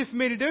not easy for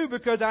me to do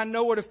because I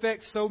know it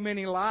affects so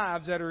many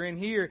lives that are in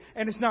here.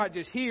 And it's not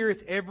just here,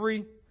 it's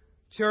every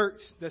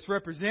church that's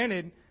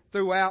represented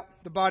throughout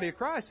the body of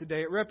Christ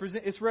today.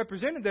 It's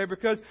represented there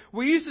because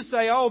we used to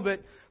say, that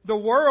the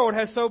world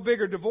has so big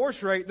a divorce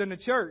rate than the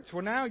church.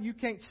 Well, now you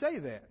can't say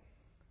that.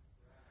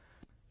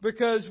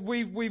 Because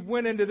we've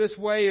went into this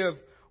way of,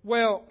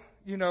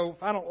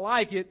 if I don't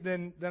like it,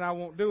 then I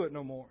won't do it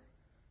no more.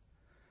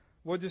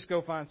 We'll just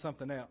go find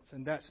something else.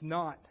 And that's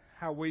not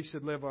how we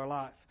should live our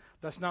life.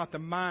 That's not the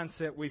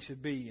mindset we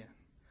should be in.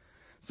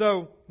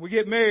 So, we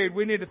get married,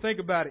 we need to think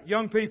about it.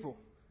 Young people,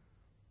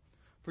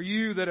 for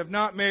you that have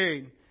not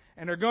married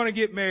and are going to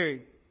get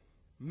married,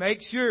 make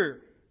sure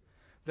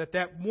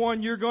that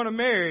one you're going to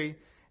marry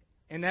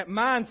and that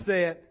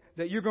mindset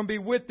that you're going to be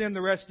with them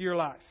the rest of your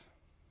life.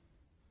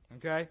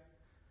 Okay?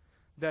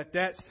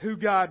 that's who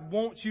God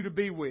wants you to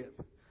be with.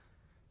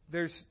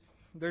 There's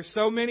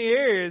so many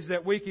areas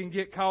that we can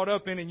get caught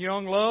up in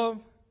young love.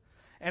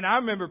 And I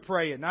remember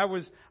praying. I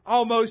was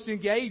almost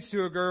engaged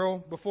to a girl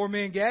before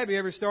me and Gabby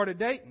ever started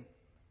dating.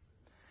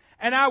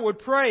 And I would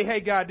pray, hey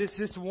God, this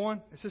is the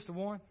one. Is this the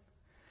one?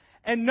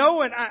 And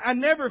knowing, I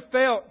never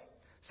felt,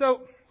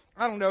 so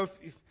I don't know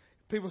if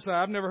people say,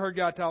 I've never heard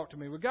God talk to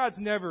me. Well, God's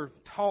never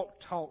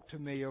talked to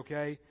me,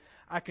 okay?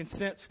 I can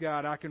sense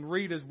God. I can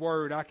read His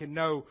Word. I can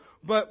know.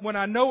 But when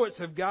I know it's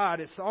of God,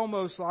 it's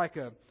almost like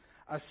a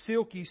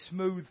silky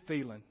smooth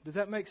feeling. Does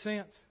that make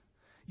sense?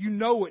 You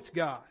know it's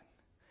God.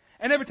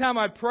 And every time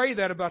I'd pray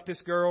that about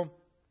this girl,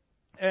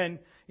 and,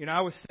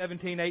 I was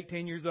 17,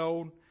 18 years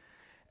old,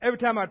 every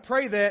time I'd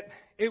pray that,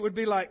 it would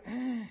be like,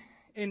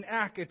 and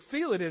I could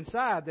feel it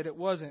inside that it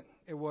wasn't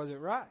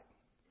right.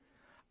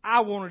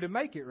 I wanted to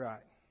make it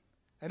right.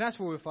 And that's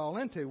where we fall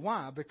into.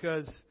 Why?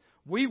 Because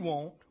we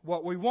want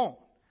what we want.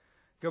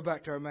 Go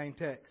back to our main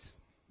text.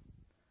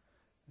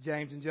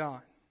 James and John,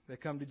 they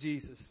come to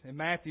Jesus. In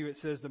Matthew, it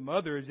says the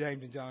mother of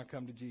James and John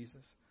come to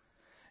Jesus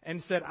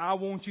and said, I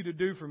want you to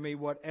do for me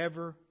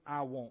whatever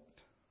I want.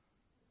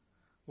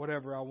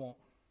 Whatever I want.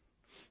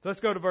 So let's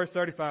go to verse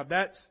 35.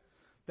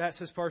 That's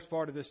his first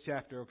part of this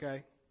chapter,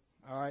 okay?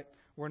 All right.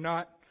 We're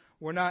not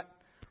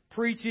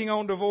preaching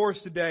on divorce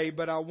today,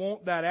 but I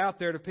want that out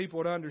there to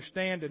people to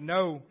understand and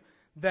know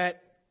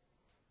that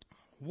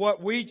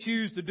what we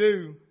choose to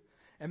do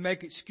and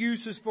make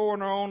excuses for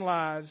in our own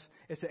lives,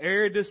 it's an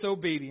area of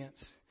disobedience.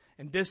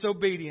 And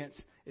disobedience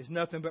is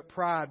nothing but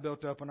pride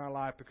built up in our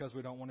life because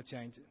we don't want to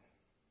change it.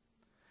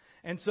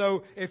 And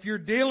so if you're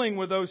dealing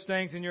with those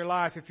things in your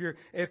life,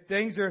 if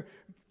things are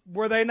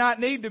where they not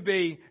need to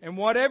be, in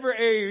whatever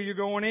area you're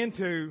going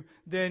into,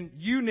 then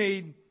you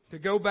need to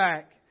go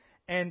back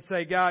and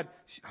say, God,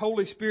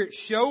 Holy Spirit,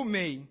 show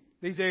me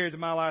these areas of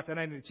my life that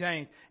I need to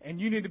change. And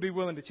you need to be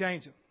willing to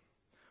change them.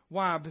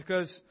 Why?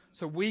 Because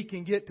so we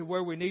can get to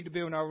where we need to be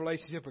in our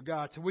relationship with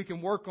God. So we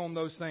can work on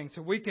those things.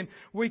 So we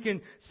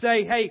can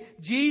say, hey,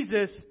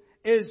 Jesus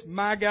is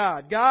my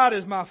God. God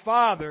is my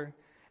Father.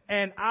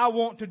 And I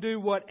want to do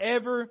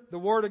whatever the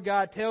Word of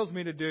God tells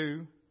me to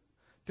do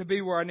to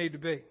be where I need to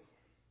be.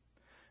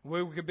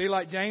 We could be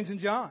like James and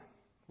John,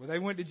 where they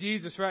went to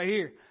Jesus right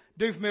here.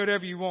 Do for me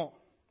whatever you want.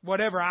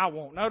 Whatever I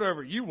want, not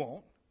whatever you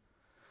want.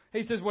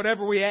 He says,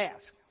 whatever we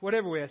ask.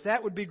 Whatever we ask.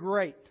 That would be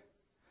great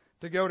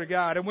to go to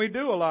God. And we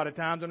do a lot of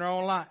times in our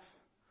own life.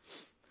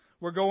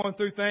 We're going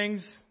through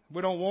things.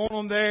 We don't want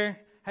them there.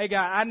 Hey,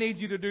 God, I need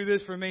you to do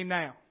this for me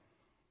now.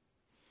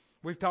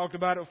 We've talked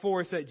about it before.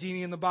 It's that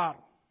genie in the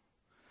bottle.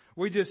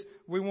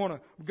 We want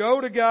to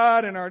go to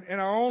God in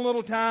our own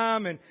little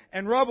time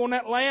and rub on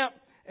that lamp.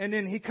 And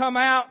then He come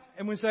out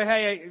and we say,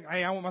 hey,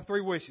 I want my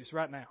 3 wishes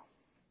right now.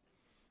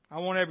 I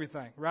want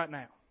everything right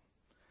now.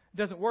 It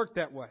doesn't work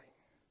that way.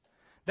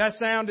 That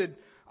sounded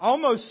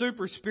almost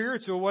super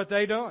spiritual what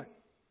they done.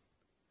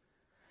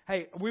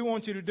 Hey, we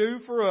want you to do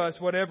for us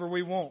whatever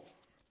we want.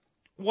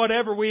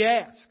 Whatever we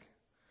ask.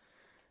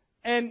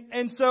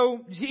 And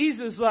so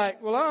Jesus is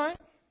like, well, all right.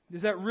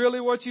 Is that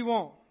really what you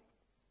want?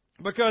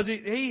 Because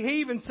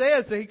he even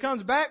says that he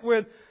comes back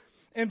with,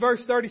 in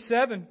verse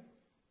 37,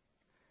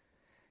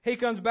 he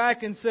comes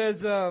back and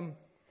says,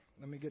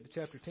 let me get to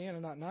chapter 10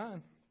 and not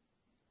 9.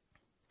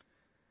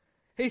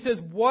 He says,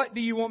 what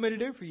do you want me to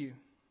do for you?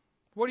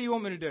 What do you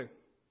want me to do?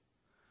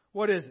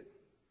 What is it?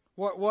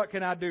 What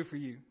can I do for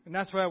you? And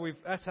that's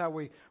how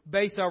we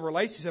base our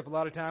relationship a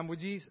lot of time with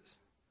Jesus.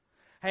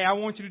 Hey, I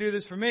want you to do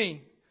this for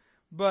me.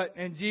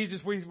 And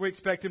Jesus, we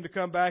expect Him to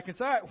come back and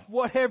say, all right,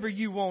 whatever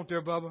you want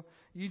there, Bubba.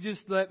 You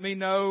just let me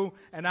know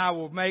and I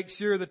will make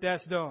sure that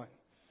that's done.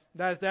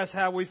 That's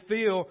how we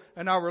feel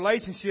in our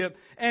relationship.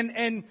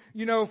 And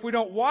if we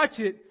don't watch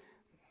it,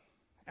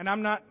 and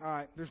I'm not, all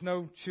right, there's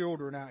no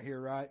children out here,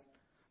 right?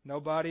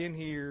 Nobody in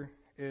here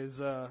is,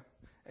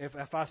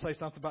 if I say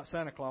something about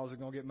Santa Claus, they're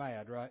going to get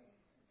mad, right?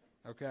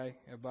 Okay,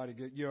 everybody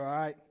good? You all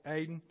right,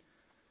 Aiden?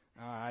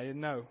 I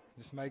didn't know.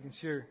 Just making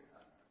sure.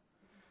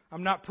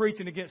 I'm not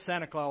preaching against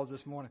Santa Claus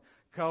this morning.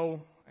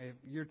 Cole, if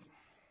you're,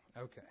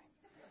 okay.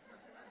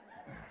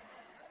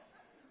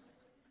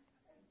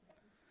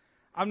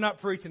 I'm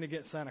not preaching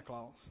against Santa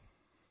Claus.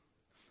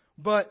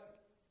 But,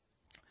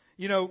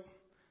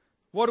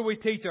 what do we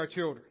teach our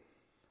children?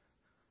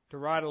 To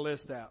write a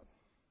list out.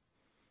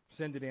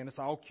 Send it in. It's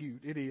all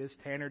cute. It is.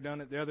 Tanner done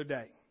it the other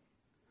day.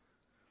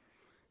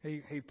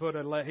 He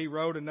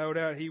wrote a note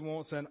out. He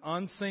wants an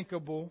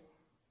unsinkable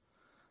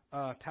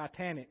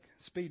Titanic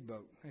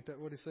speedboat. Ain't that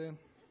what he said?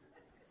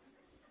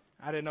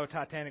 I didn't know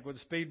Titanic was a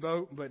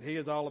speedboat, but he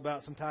is all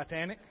about some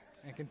Titanic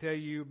and can tell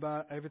you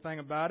about everything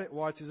about it.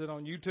 Watches it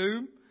on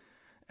YouTube.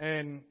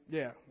 And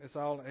yeah, it's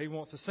all, he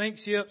wants to sink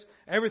ships.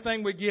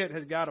 Everything we get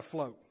has got to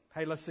float.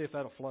 Hey, let's see if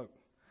that'll float.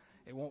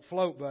 It won't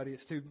float, buddy.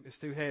 It's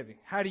too heavy.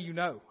 How do you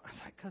know? I was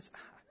like,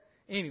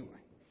 anyway.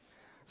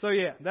 So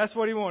yeah, that's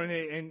what he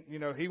wanted.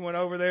 And he went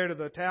over there to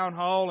the town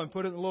hall and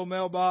put it in the little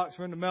mailbox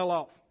for him to mail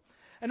off.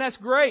 And that's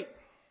great.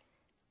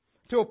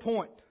 To a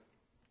point.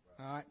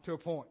 All right, to a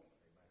point.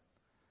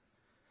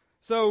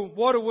 So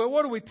what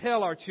do we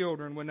tell our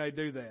children when they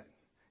do that?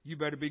 You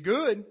better be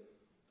good.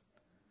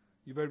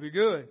 You better be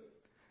good.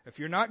 If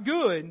you're not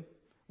good,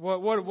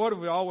 what have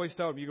we always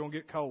told them? You're going to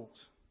get colds.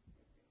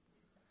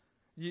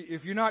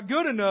 If you're not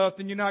good enough,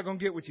 then you're not going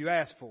to get what you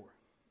asked for.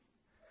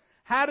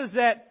 How does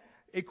that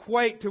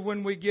equate to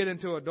when we get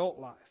into adult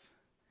life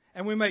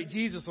and we make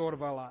Jesus Lord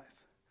of our life?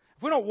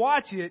 If we don't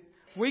watch it,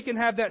 we can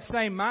have that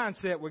same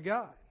mindset with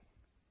God.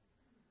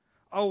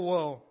 Oh,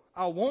 well,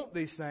 I want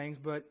these things,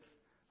 but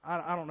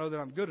I don't know that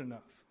I'm good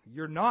enough.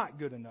 You're not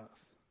good enough.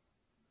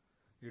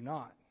 You're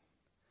not.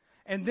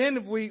 And then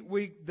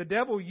the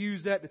devil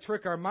used that to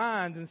trick our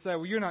minds and say,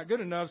 well, you're not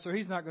good enough, so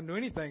he's not going to do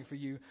anything for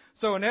you.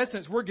 So in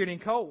essence, we're getting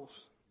colds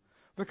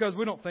because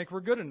we don't think we're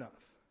good enough.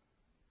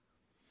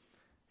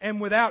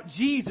 And without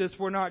Jesus,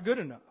 we're not good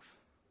enough.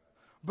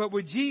 But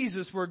with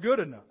Jesus, we're good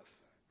enough.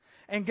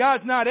 And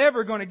God's not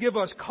ever going to give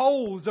us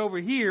coals over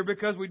here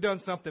because we've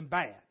done something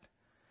bad.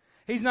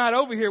 He's not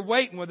over here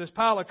waiting with his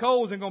pile of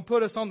coals and going to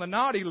put us on the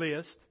naughty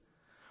list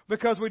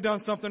because we've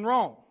done something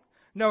wrong.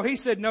 No, He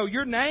said, no,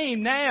 your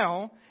name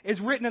now is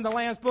written in the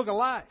Lamb's Book of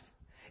Life.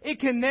 It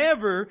can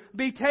never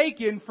be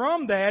taken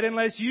from that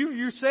unless you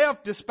yourself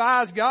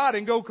despise God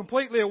and go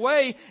completely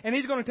away, and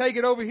He's going to take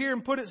it over here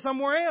and put it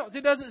somewhere else.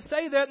 It doesn't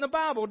say that in the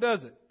Bible,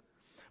 does it?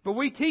 But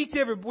we teach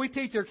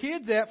our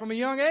kids that from a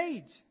young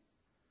age.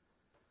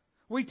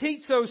 We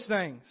teach those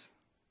things.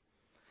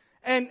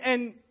 And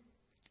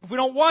if we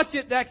don't watch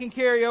it, that can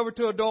carry over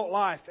to adult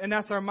life, and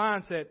that's our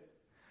mindset.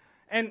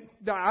 And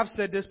I've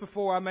said this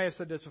before. I may have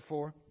said this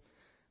before.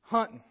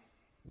 Hunting.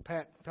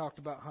 Pat talked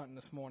about hunting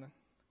this morning.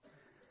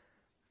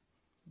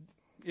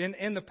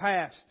 In the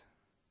past,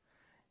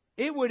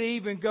 it would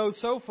even go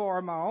so far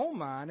in my own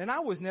mind, and I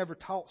was never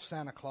taught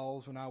Santa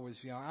Claus when I was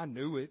young. I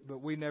knew it,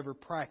 but we never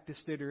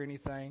practiced it or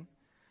anything.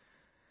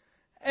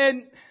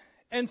 And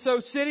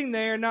so sitting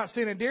there and not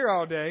seeing a deer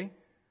all day,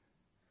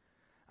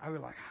 I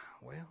was like,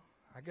 well,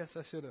 I guess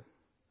I should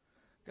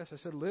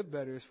have lived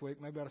better this week.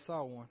 Maybe I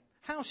saw one.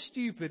 How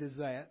stupid is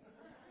that?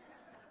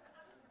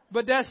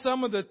 But that's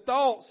some of the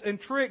thoughts and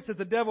tricks that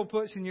the devil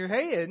puts in your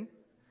head,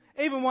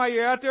 even while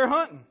you're out there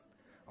hunting.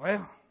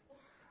 Well,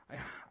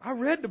 I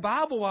read the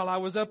Bible while I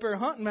was up there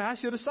hunting. Man, I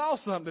should have saw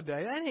something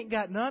today. That ain't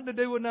got nothing to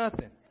do with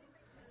nothing.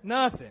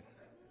 Nothing.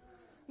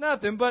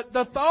 But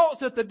the thoughts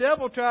that the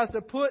devil tries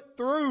to put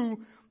through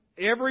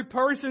every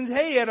person's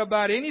head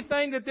about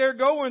anything that they're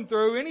going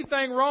through,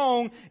 anything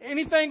wrong,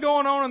 anything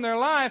going on in their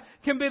life,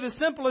 can be the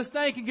simplest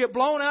thing, can get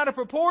blown out of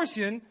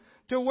proportion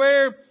to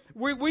where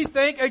we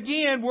think,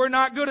 again, we're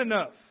not good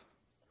enough.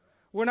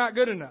 We're not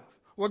good enough.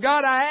 Well,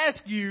 God, I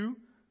ask you,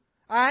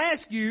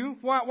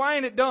 why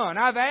ain't it done?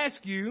 I've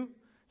asked you,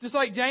 just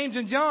like James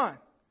and John.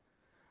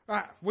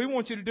 We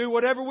want you to do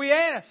whatever we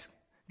ask.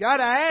 God,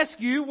 I ask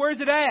you,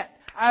 where's it at?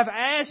 I've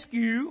asked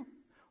you,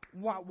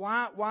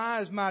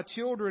 why is my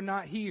children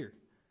not here?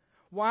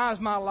 Why is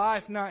my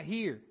life not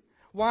here?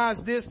 Why is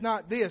this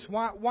not this?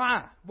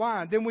 Why?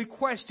 Then we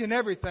question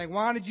everything.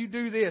 Why did you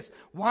do this?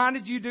 Why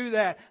did you do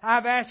that?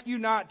 I've asked you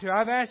not to.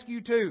 I've asked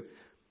you to.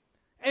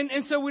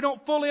 And so we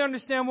don't fully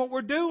understand what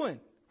we're doing.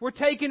 We're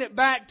taking it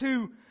back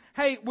to,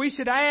 hey, we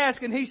should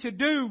ask and He should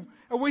do,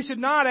 or we should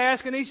not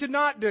ask and He should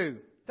not do.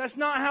 That's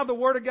not how the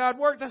Word of God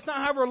works. That's not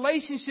how a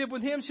relationship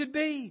with Him should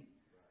be.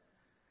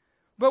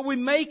 But we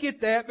make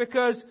it that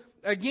because,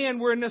 again,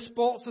 we're in this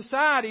spoiled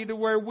society to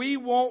where we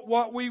want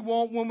what we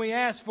want when we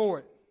ask for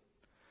it.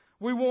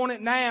 We want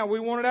it now. We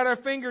want it at our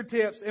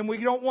fingertips, and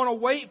we don't want to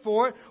wait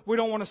for it. We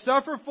don't want to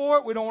suffer for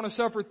it. We don't want to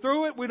suffer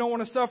through it. We don't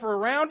want to suffer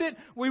around it.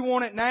 We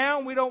want it now,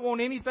 and we don't want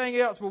anything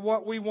else but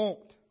what we want.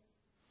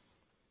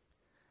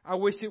 I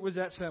wish it was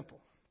that simple,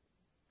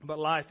 but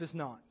life is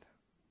not.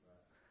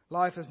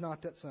 Life is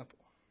not that simple.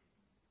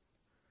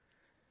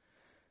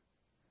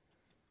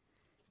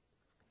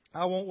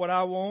 I want what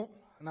I want,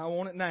 and I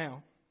want it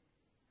now.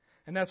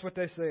 And that's what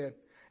they said.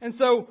 And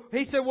so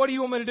he said, what do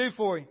you want me to do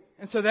for you?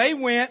 And so they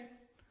went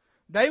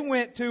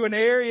to an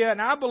area,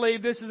 and I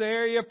believe this is the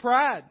area of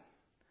pride.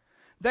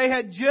 They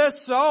had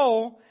just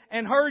saw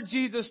and heard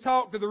Jesus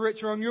talk to the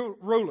rich young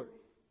ruler.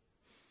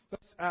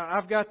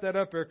 I've got that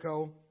up there,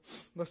 Cole.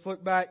 Let's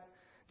look back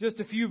just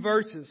a few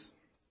verses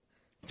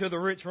to the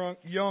rich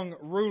young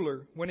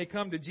ruler when he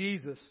come to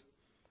Jesus.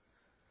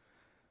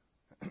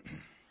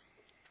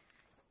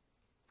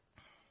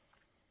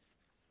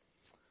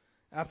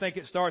 I think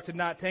it starts at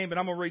 19, but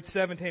I'm going to read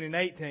 17 and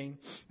 18.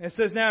 It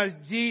says, Now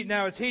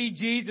as he,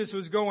 Jesus,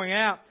 was going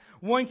out,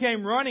 one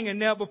came running and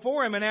knelt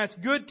before him and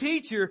asked, Good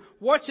teacher,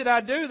 what should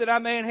I do that I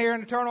may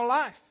inherit eternal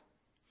life?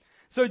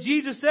 So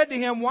Jesus said to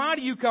him, Why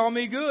do you call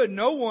me good?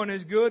 No one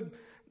is good.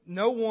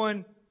 No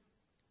one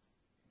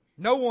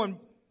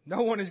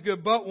is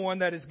good but one,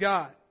 that is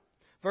God.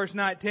 Verse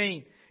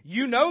 19,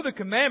 You know the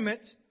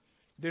commandments.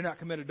 Do not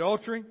commit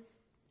adultery.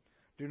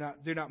 Do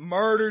not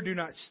murder. Do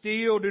not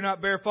steal. Do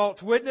not bear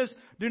false witness.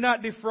 Do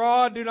not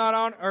defraud. Do not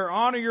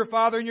honor your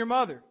father and your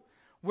mother.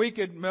 We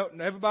could,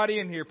 everybody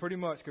in here pretty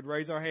much could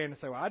raise our hand and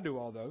say, well, I do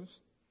all those.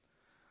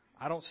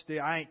 I don't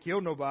steal. I ain't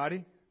killed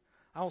nobody.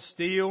 I don't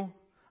steal.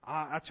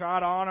 I try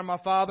to honor my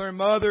father and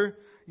mother.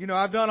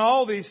 I've done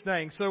all these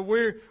things. So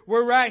we're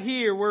right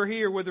here. We're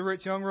here with the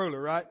rich young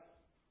ruler, right?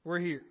 We're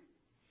here.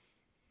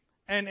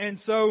 And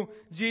so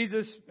James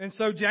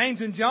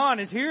and John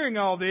is hearing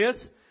all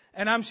this,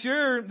 and I'm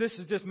sure this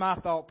is just my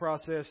thought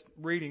process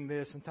reading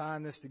this and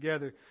tying this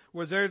together.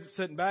 Was they're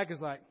sitting back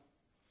is like,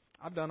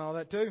 I've done all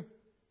that too.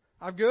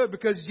 I'm good,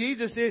 because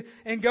Jesus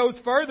and goes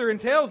further and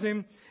tells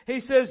him,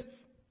 he says,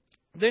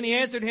 then he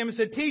answered him and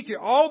said, Teacher,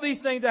 all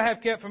these things I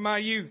have kept from my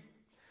youth.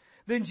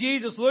 Then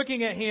Jesus,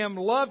 looking at him,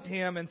 loved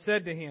him and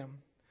said to him,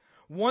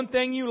 one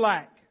thing you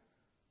lack.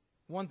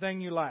 One thing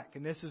you lack.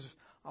 And this is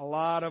a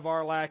lot of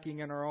our lacking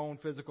in our own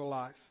physical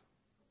life.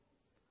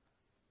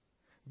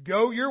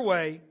 Go your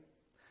way,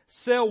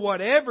 sell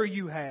whatever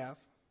you have,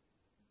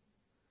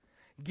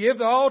 give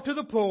all to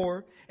the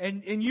poor,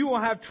 and you will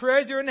have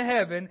treasure in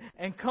heaven,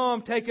 and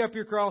come take up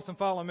your cross and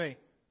follow me.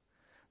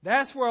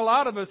 That's where a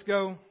lot of us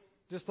go,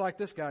 just like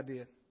this guy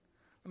did.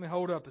 Let me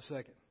hold up a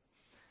second.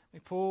 Let me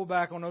pull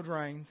back on those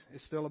reins.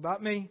 It's still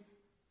about me.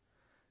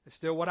 It's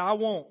still what I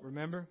want,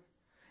 remember?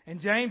 And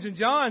James and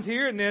John's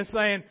hearing this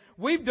saying,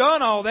 we've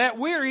done all that.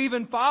 We're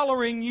even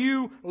following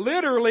you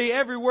literally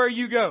everywhere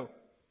you go.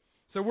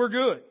 So we're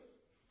good.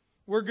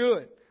 We're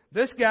good.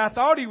 This guy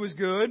thought he was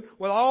good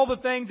with all the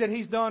things that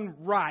he's done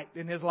right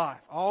in his life.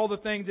 All the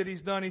things that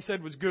he's done, he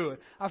said was good.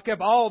 I've kept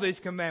all these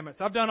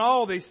commandments. I've done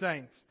all these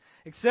things.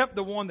 Except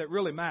the one that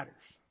really matters.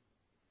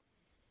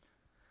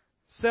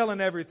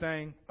 Selling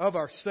everything of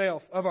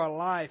ourself, of our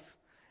life,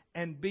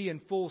 and be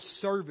in full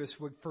service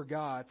for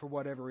God for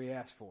whatever He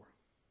asks for.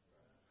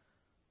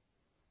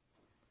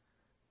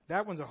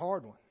 That one's a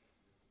hard one.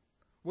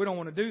 We don't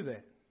want to do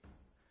that.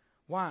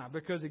 Why?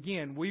 Because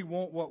again, we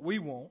want what we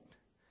want,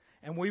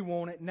 and we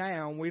want it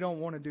now, and we don't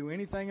want to do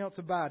anything else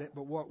about it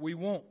but what we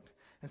want.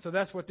 And so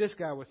that's what this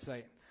guy was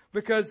saying.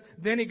 Because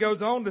then he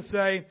goes on to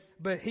say,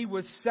 but he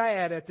was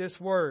sad at this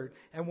word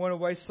and went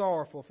away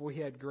sorrowful, for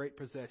he had great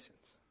possessions.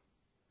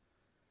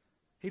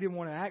 He didn't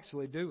want to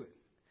actually do it.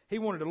 He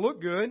wanted to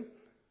look good.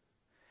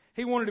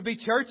 He wanted to be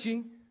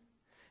churchy.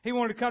 He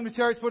wanted to come to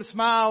church, put a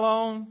smile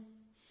on.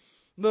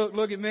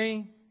 Look at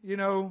me,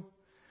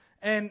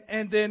 and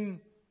then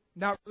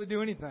not really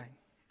do anything.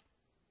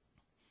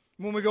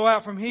 When we go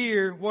out from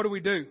here, what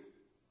do?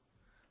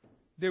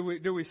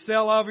 Do we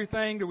sell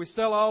everything? Do we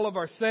sell all of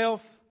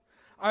ourselves?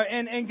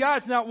 And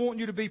God's not wanting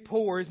you to be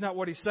poor, is not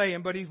what He's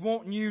saying, but He's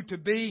wanting you to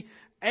be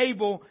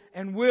able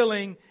and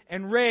willing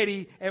and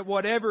ready at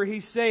whatever He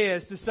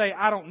says to say,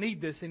 I don't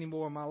need this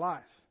anymore in my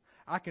life.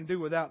 I can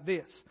do without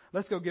this.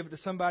 Let's go give it to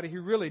somebody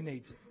who really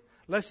needs it.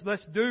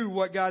 Let's do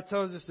what God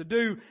tells us to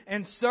do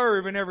and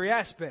serve in every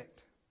aspect.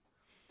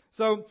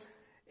 So,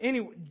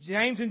 anyway,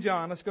 James and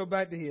John, let's go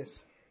back to his.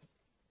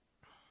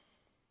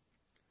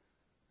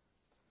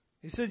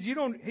 He said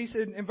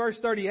in verse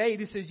 38,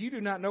 he says, you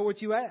do not know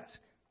what you ask.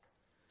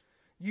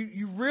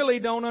 You really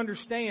don't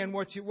understand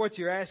what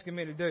you're asking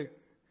me to do.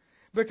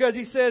 Because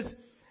he says,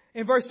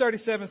 in verse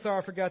 37,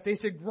 sorry I forgot this,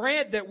 he said,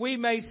 grant that we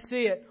may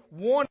sit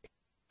one at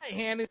your right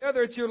hand and the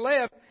other at your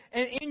left,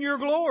 and in your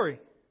glory.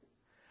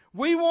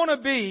 We want to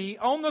be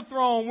on the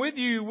throne with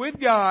you, with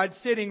God,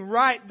 sitting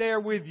right there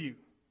with you.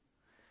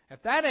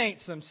 If that ain't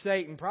some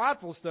Satan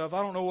prideful stuff,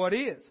 I don't know what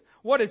is.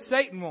 What did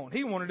Satan want?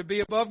 He wanted to be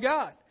above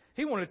God.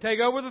 He wanted to take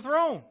over the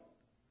throne.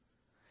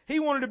 He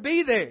wanted to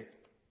be there.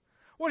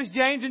 What does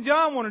James and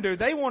John want to do?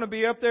 They want to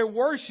be up there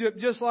worship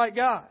just like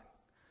God.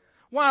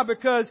 Why?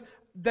 Because,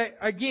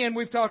 again,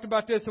 we've talked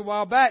about this a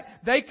while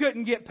back. They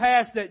couldn't get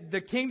past that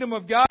the kingdom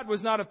of God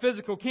was not a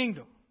physical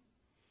kingdom.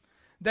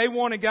 They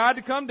wanted God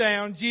to come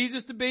down,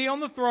 Jesus to be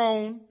on the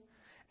throne,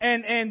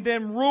 and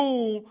then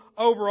rule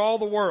over all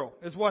the world,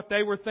 is what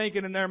they were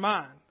thinking in their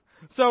mind.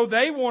 So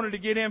they wanted to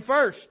get in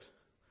first.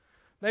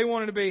 They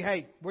wanted to be,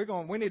 hey,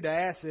 we need to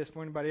ask this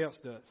before anybody else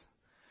does.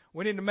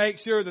 We need to make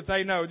sure that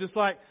they know. Just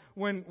like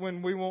when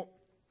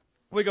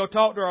we go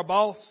talk to our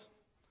boss.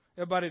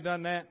 Everybody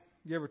done that?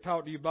 You ever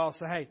talk to your boss,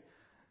 say, hey,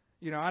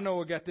 I know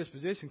we got this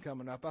position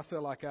coming up. I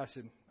feel like I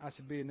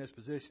should be in this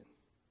position.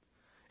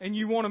 And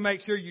you want to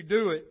make sure you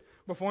do it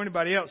before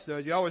anybody else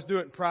does. You always do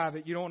it in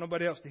private. You don't want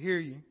nobody else to hear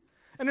you.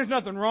 And there's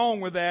nothing wrong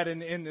with that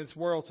in this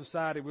world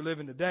society we live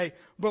in today.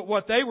 But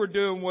what they were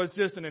doing was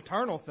just an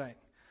eternal thing.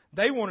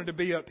 They wanted to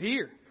be up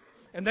here.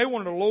 And they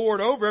wanted to lord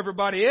over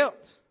everybody else.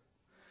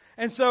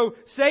 And so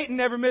Satan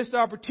never missed the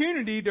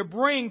opportunity to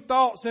bring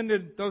thoughts into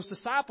those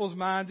disciples'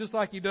 minds just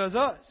like he does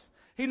us.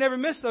 He never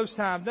missed those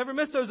times, never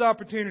missed those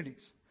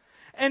opportunities.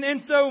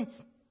 And so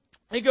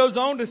he goes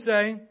on to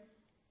say,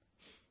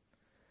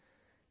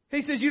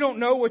 he says, you don't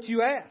know what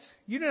you ask.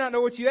 You do not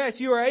know what you ask.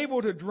 You are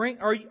able to drink.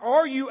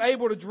 Are you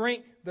able to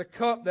drink the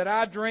cup that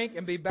I drink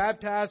and be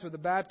baptized with the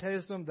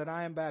baptism that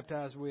I am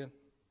baptized with?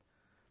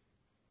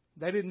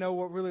 They didn't know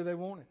what really they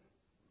wanted.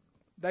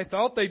 They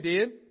thought they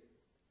did.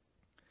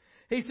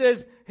 He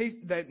says,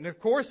 and of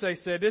course they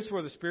said, this is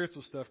where the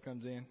spiritual stuff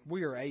comes in.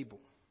 We are able.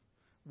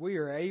 We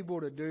are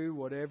able to do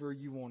whatever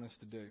you want us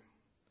to do.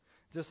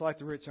 Just like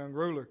the rich young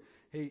ruler.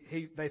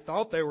 They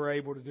thought they were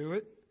able to do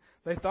it.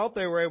 They thought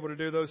they were able to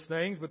do those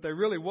things, but they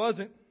really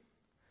wasn't.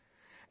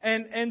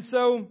 And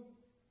so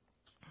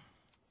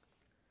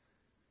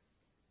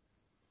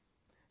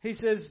he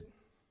says,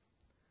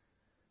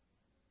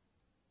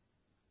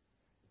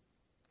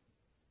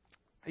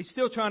 he's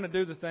still trying to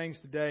do the things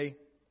today.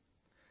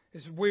 He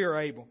says, we are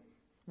able.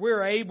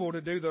 We're able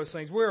to do those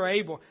things. We're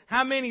able.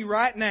 How many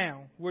right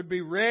now would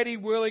be ready,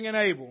 willing, and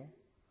able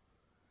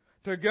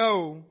to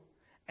go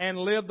and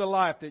live the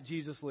life that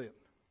Jesus lived?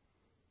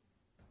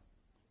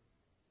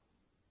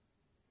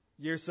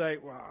 You say,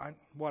 well,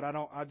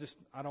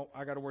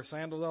 I got to wear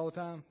sandals all the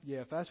time? Yeah,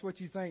 if that's what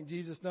you think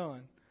Jesus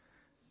done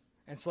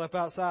and slept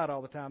outside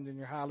all the time, then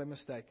you're highly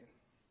mistaken.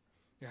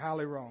 You're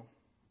highly wrong.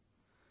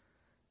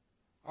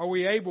 Are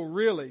we able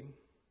really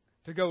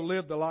to go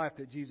live the life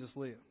that Jesus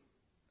lived?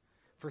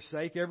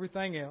 Forsake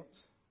everything else.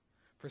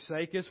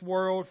 Forsake this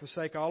world.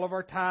 Forsake all of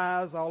our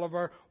ties, all of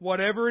our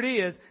whatever it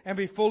is, and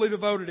be fully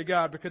devoted to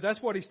God, because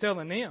that's what He's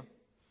telling them.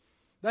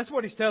 That's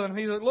what He's telling them.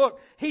 He's like, look,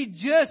 he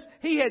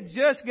had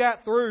just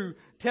got through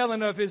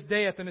telling of His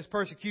death and His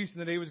persecution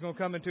that He was going to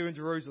come into in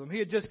Jerusalem. He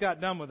had just got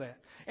done with that.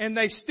 And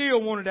they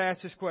still wanted to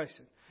ask this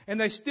question. And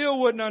they still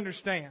wouldn't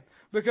understand.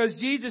 Because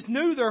Jesus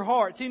knew their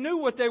hearts. He knew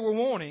what they were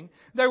wanting.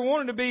 They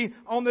wanted to be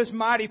on this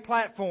mighty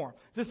platform.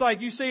 Just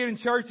like you see it in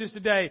churches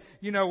today,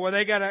 where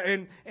they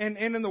gotta, and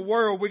in the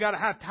world, we gotta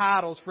have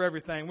titles for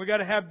everything. We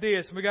gotta have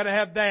this, we gotta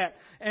have that.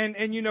 And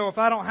if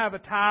I don't have a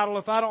title,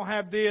 if I don't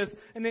have this,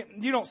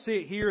 you don't see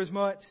it here as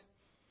much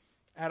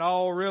at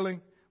all, really.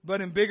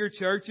 But in bigger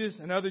churches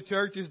and other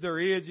churches there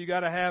is, you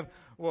gotta have,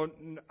 well,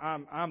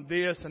 I'm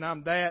this and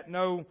I'm that.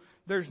 No,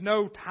 there's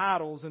no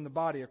titles in the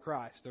body of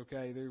Christ,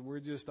 okay? We're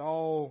just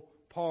all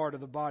part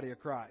of the body of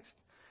Christ.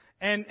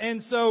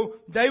 And so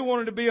they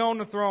wanted to be on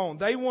the throne.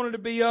 They wanted to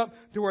be up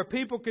to where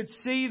people could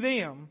see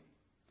them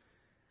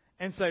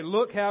and say,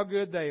 look how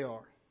good they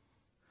are.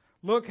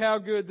 Look how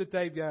good that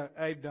they've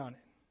done it.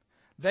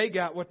 They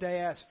got what they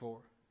asked for.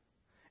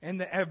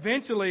 And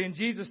eventually, and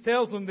Jesus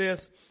tells them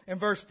this in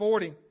verse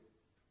 40.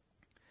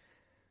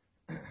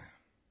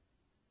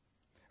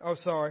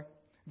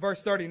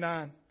 Verse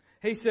 39.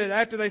 He said,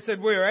 after they said,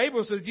 we are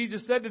able, so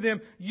Jesus said to them,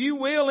 you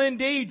will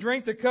indeed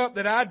drink the cup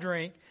that I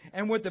drink,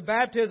 and with the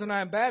baptism I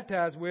am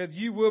baptized with,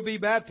 you will be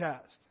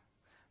baptized.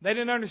 They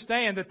didn't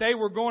understand that they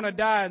were going to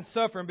die and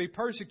suffer and be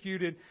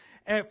persecuted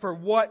for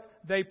what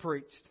they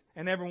preached.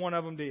 And every one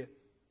of them did.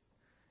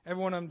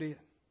 Every one of them did.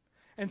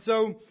 And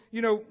so,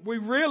 we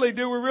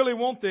really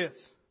want this.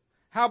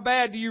 How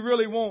bad do you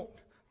really want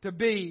to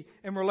be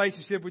in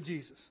relationship with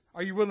Jesus?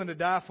 Are you willing to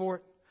die for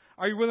it?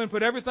 Are you willing to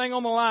put everything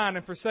on the line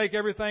and forsake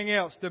everything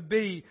else to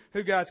be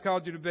who God's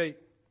called you to be?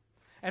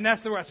 And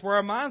that's where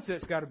our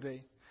mindset's got to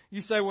be.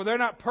 You say, well, they're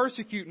not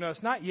persecuting us.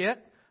 Not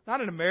yet.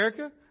 Not in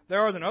America. There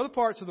are in other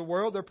parts of the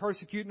world. They're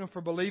persecuting them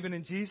for believing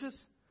in Jesus.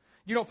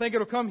 You don't think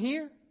it'll come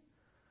here?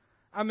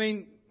 I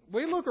mean,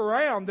 we look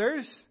around.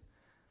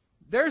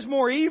 There's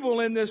more evil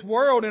in this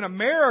world in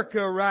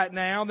America right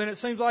now than it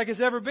seems like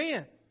it's ever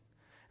been.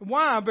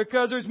 Why?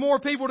 Because there's more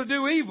people to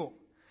do evil.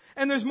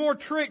 And there's more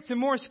tricks and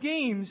more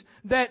schemes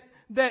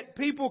that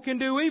people can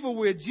do evil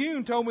with.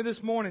 June told me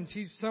this morning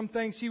some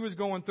things she was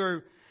going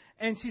through.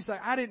 And she's like,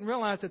 I didn't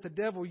realize that the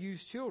devil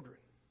used children.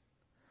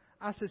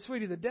 I said,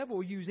 sweetie, the devil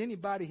will use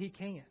anybody he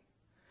can.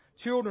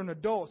 Children,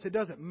 adults, it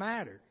doesn't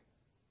matter.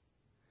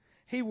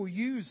 He will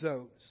use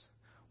those.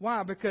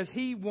 Why? Because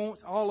he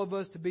wants all of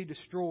us to be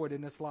destroyed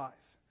in this life.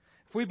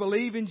 If we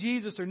believe in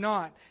Jesus or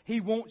not, He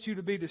wants you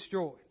to be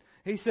destroyed.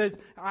 He says,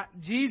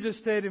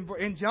 Jesus said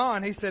in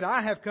John, He said,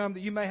 I have come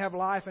that you may have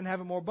life and have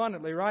it more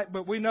abundantly, right?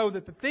 But we know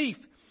that the thief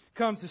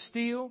comes to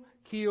steal,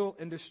 kill,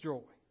 and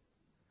destroy.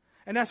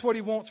 And that's what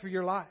he wants for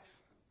your life.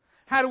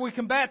 How do we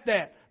combat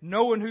that?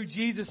 Knowing who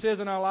Jesus is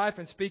in our life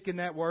and speaking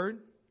that word.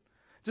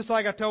 Just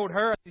like I told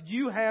her,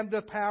 you have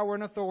the power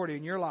and authority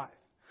in your life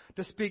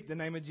to speak the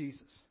name of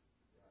Jesus.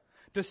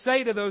 To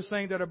say to those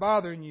things that are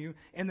bothering you,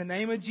 in the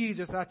name of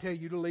Jesus, I tell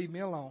you to leave me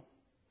alone.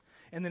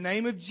 In the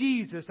name of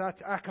Jesus,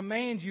 I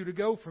command you to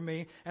go from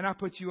me, and I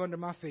put you under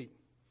my feet.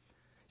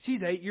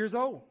 She's 8 years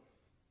old.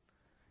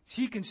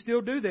 She can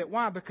still do that.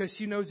 Why? Because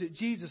she knows that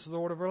Jesus is the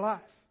Lord of her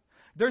life.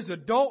 There's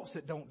adults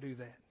that don't do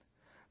that.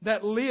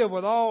 That live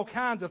with all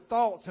kinds of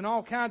thoughts and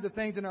all kinds of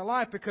things in their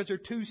life because they're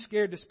too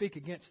scared to speak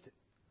against it.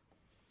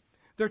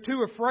 They're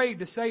too afraid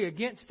to say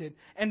against it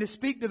and to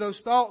speak to those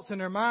thoughts in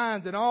their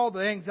minds and all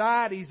the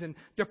anxieties and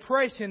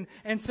depression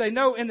and say,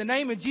 no, in the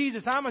name of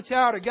Jesus, I'm a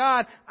child of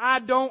God. I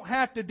don't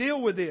have to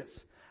deal with this.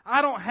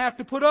 I don't have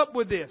to put up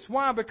with this.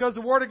 Why? Because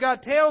the Word of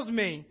God tells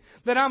me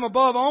that I'm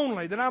above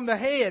only, that I'm the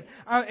head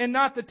and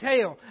not the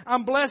tail.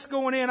 I'm blessed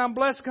going in, I'm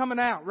blessed coming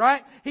out,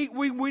 right?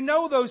 We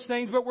know those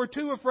things, but we're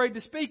too afraid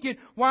to speak it.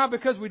 Why?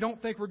 Because we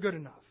don't think we're good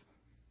enough.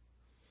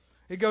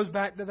 It goes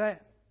back to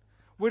that.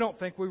 We don't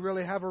think we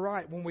really have a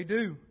right when we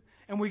do.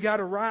 And we got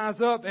to rise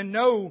up and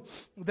know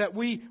that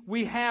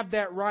we have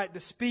that right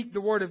to speak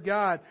the Word of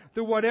God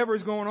through whatever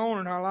is going on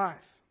in our life.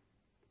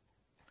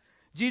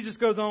 Jesus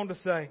goes on to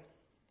say,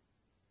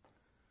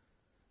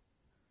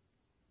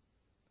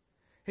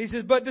 He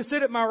says, but to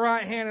sit at my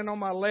right hand and on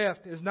my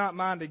left is not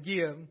mine to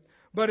give,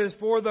 but is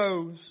for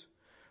those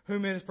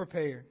whom it is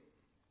prepared.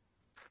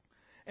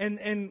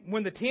 And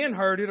when the 10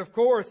 heard it, of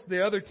course,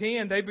 the other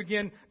 10, they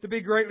began to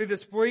be greatly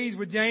displeased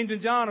with James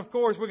and John. Of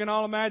course, we can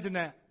all imagine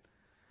that.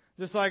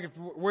 Just like if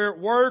we're at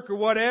work or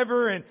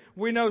whatever, and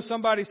we know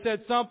somebody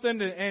said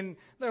something, and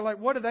they're like,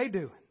 what are they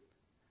doing?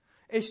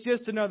 It's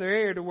just another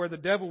area to where the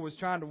devil was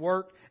trying to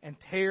work and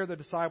tear the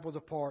disciples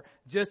apart,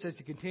 just as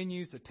he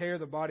continues to tear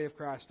the body of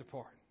Christ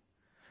apart.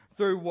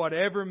 Through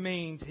whatever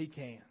means he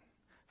can.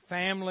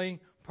 Family,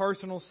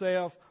 personal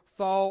self,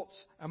 thoughts,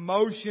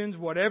 emotions,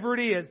 whatever it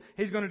is,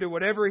 he's going to do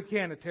whatever he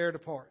can to tear it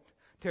apart.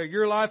 Tear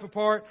your life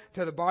apart,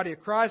 tear the body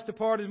of Christ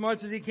apart as much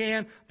as he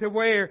can, to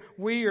where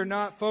we are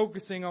not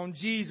focusing on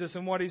Jesus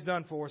and what He's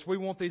done for us. We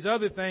want these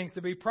other things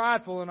to be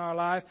prideful in our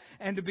life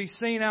and to be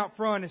seen out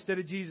front instead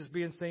of Jesus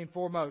being seen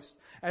foremost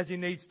as He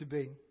needs to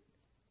be.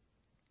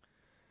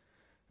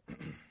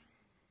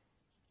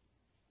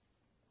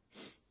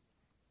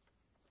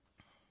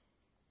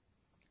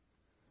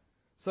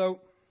 So,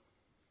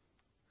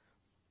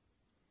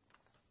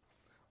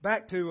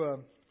 back to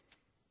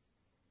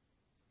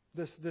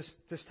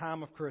this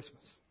time of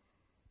Christmas.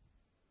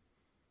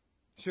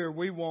 Sure,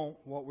 we want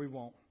what we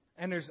want.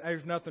 And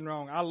there's nothing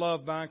wrong. I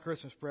love buying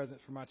Christmas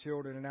presents for my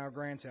children and our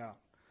grandchild.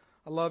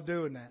 I love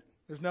doing that.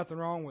 There's nothing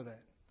wrong with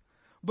that.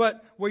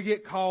 But we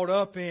get caught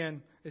up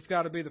in, it's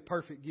got to be the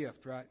perfect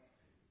gift, right?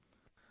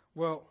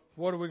 Well,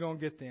 what are we going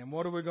to get them?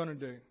 What are we going to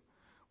do?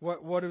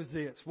 What is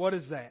this? What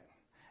is that?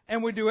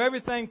 And we do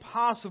everything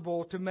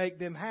possible to make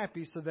them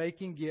happy so they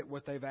can get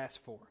what they've asked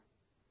for.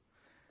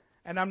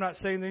 And I'm not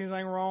saying there's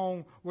anything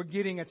wrong with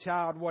getting a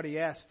child what he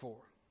asked for.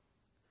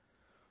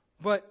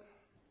 But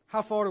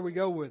how far do we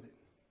go with it?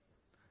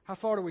 How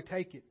far do we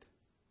take it?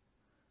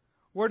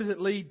 Where does it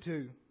lead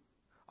to?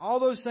 All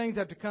those things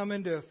have to come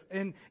into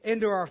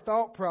our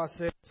thought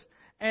process.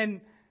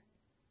 And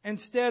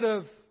instead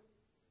of,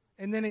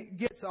 and then it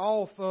gets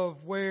off of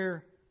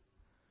where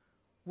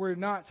we're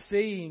not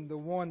seeing the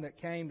one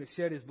that came to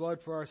shed His blood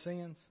for our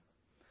sins.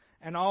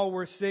 And all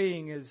we're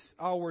seeing is,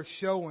 all we're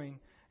showing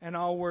and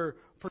all we're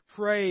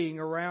portraying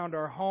around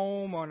our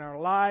home, on our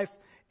life,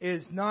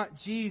 is not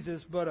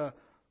Jesus, but a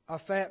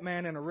fat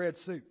man in a red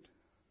suit,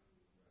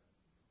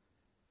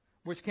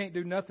 which can't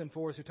do nothing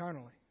for us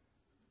eternally.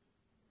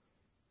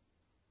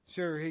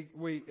 Sure,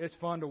 it's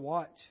fun to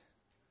watch,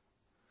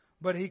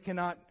 but he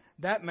cannot.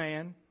 That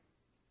man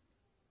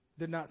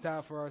did not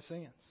die for our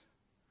sins.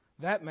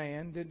 That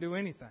man didn't do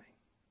anything.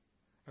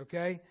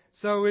 Okay,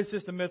 so it's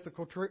just a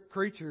mythical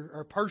creature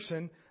or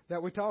person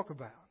that we talk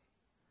about.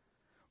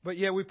 But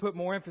yet we put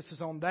more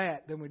emphasis on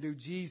that than we do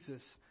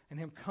Jesus and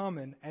Him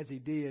coming as He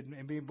did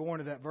and being born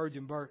of that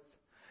virgin birth.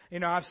 You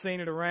know, I've seen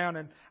it around,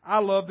 and I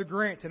love the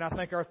Grinch, and I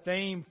think our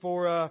theme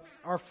for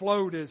our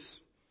float is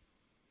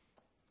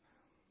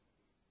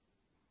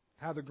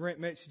how the Grinch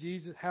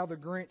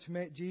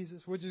met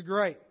Jesus, which is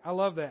great. I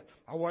love that.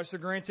 I watch the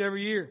Grinch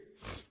every year.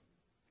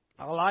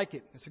 I like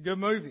it. It's a good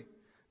movie.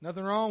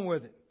 Nothing wrong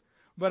with it.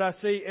 But I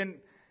see, and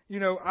you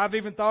know, I've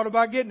even thought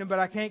about getting it, but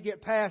I can't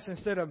get past,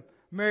 instead of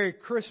Merry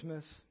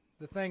Christmas,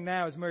 the thing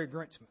now is Merry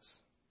Grinchmas.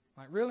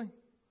 Like, really?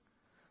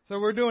 So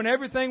we're doing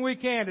everything we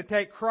can to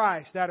take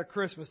Christ out of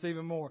Christmas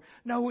even more.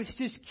 No, it's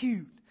just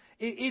cute.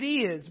 It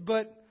is,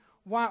 but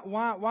why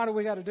do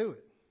we got to do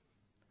it?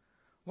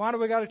 Why do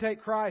we got to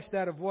take Christ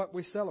out of what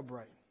we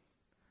celebrate?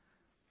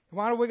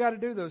 Why do we got to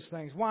do those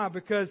things? Why?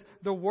 Because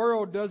the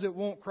world doesn't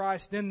want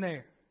Christ in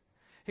there.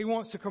 He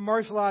wants to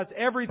commercialize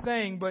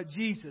everything but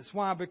Jesus.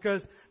 Why?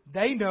 Because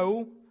they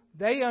know,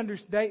 they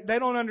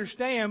don't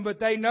understand, but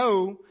they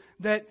know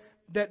that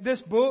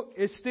this book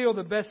is still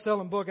the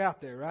best-selling book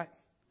out there, right?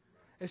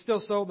 It's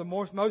still sold the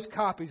most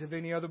copies of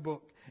any other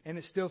book, and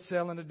it's still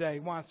selling today.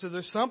 Why? So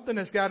there's something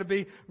that's got to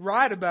be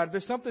right about it.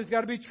 There's something that's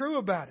got to be true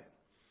about it.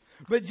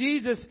 But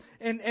Jesus,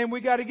 and we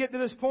got to get to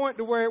this point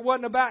to where it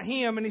wasn't about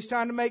Him, and He's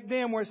trying to make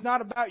them where it's not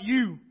about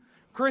you.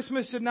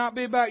 Christmas should not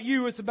be about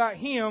you, it's about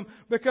Him,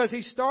 because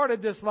He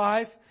started this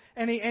life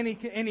and He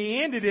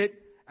ended it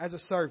as a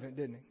servant,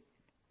 didn't He?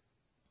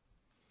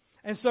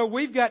 And so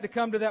we've got to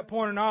come to that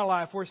point in our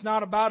life where it's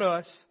not about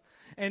us,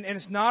 and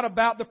it's not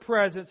about the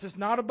presents, it's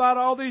not about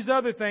all these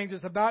other things,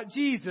 it's about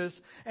Jesus.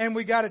 And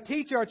we got to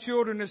teach our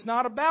children it's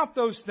not about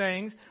those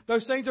things.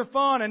 Those things are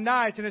fun and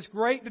nice, and it's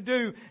great to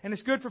do, and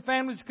it's good for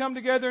families to come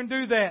together and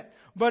do that.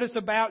 But it's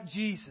about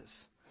Jesus.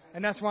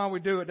 And that's why we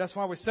do it. That's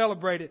why we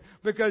celebrate it.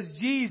 Because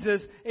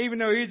Jesus, even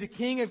though He's the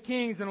King of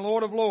Kings and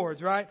Lord of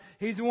Lords, right?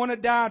 He's the one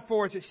that died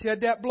for us, that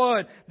shed that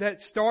blood, that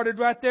started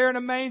right there in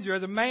a manger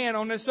as a man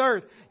on this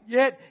earth.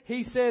 Yet,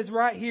 He says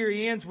right here,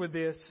 He ends with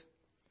this.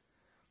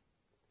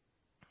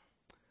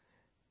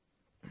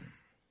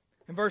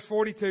 In verse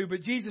 42,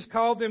 but Jesus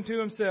called them to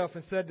Himself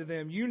and said to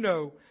them, you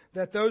know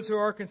that those who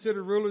are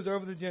considered rulers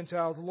over the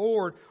Gentiles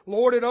lord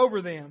it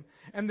over them,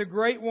 and the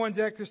great ones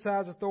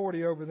exercise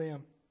authority over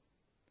them.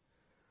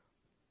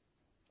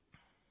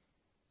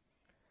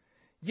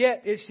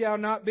 Yet it shall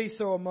not be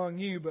so among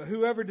you, but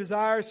whoever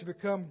desires to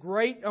become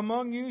great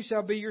among you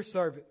shall be your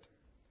servant.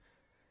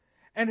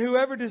 And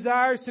whoever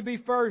desires to be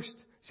first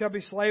shall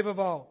be slave of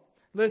all.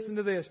 Listen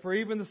to this. For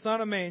even the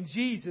Son of Man,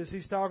 Jesus,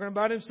 He's talking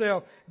about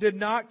Himself, did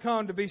not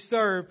come to be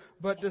served,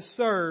 but to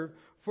serve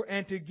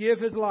and to give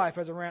His life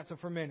as a ransom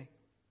for many.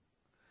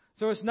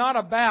 So it's not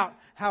about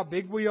how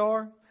big we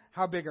are,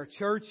 how big our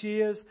church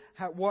is,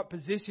 what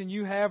position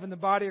you have in the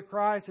body of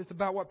Christ. It's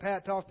about what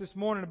Pat talked this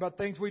morning about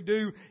things we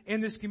do in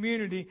this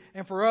community,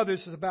 and for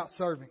others it's about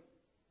serving.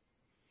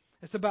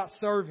 It's about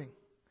serving.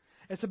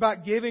 It's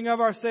about giving of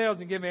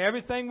ourselves and giving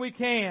everything we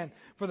can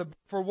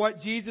for what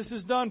Jesus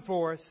has done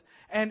for us,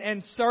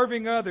 and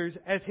serving others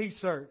as He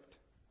served.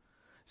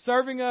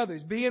 Serving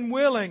others, being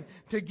willing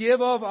to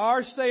give of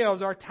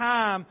ourselves, our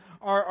time,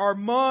 our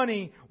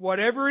money,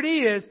 whatever it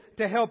is,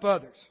 to help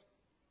others.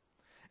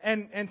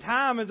 And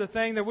time is a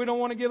thing that we don't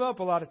want to give up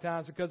a lot of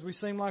times because we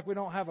seem like we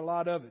don't have a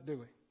lot of it, do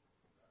we?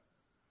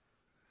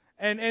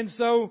 And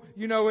so,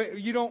 you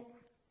don't,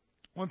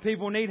 when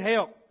people need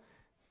help,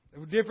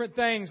 different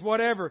things,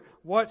 whatever,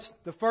 what's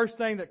the first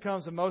thing that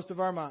comes to most of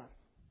our mind?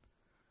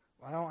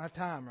 Well, I don't have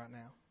time right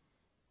now.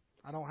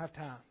 I don't have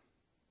time.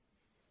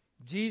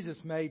 Jesus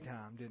made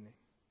time, didn't He?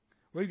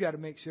 We've got to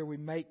make sure we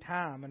make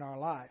time in our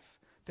life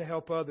to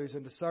help others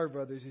and to serve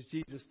others as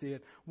Jesus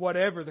did,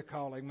 whatever the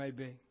calling may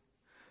be.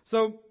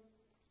 So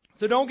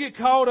don't get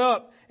caught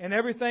up in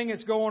everything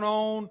that's going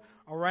on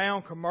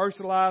around,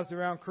 commercialized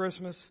around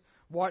Christmas.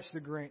 Watch the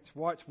Grinch.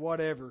 Watch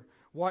whatever.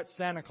 Watch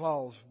Santa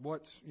Claus.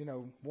 Watch,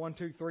 1,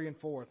 2, 3, and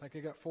 4. I think I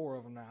got 4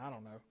 of them now. I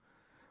don't know.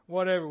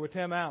 Whatever with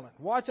Tim Allen.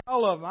 Watch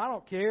all of them. I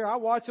don't care. I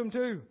watch them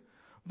too.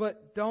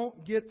 But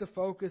don't get the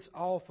focus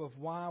off of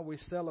why we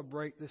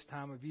celebrate this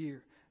time of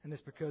year. And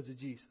it's because of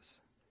Jesus.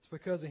 It's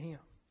because of Him.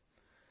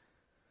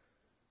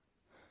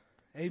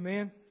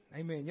 Amen.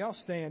 Amen. Y'all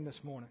stand this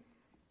morning.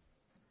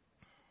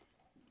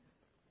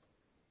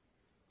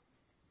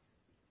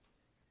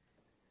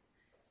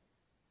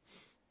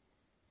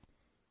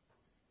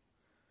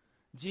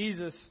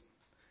 Jesus,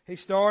 He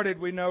started,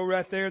 we know,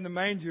 right there in the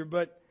manger,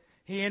 but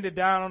He ended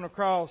down on the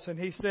cross. And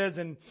He says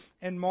in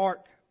Luke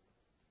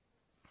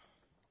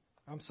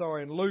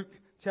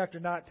chapter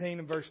 19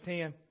 and verse 10,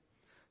 it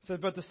says,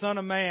 but the Son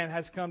of Man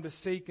has come to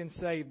seek and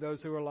save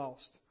those who are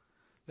lost.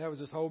 That was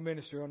His whole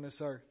ministry on this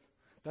earth.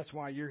 That's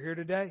why you're here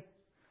today.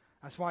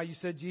 That's why you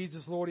said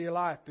Jesus, Lord of your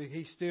life. But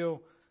He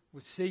still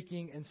was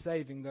seeking and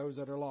saving those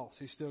that are lost.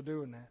 He's still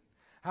doing that.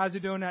 How's He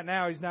doing that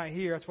now? He's not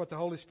here. That's what the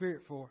Holy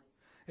Spirit for.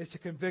 It's to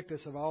convict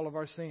us of all of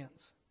our sins.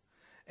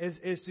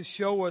 It's to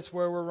show us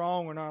where we're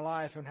wrong in our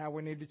life and how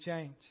we need to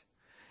change.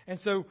 And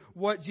so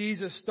what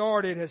Jesus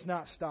started has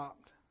not stopped.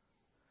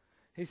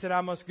 He said,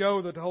 I must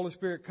go that the Holy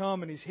Spirit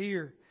come, and He's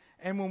here.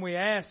 And when we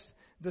ask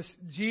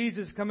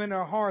Jesus come into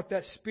our heart,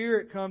 that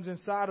Spirit comes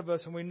inside of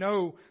us, and we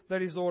know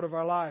that He's Lord of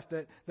our life,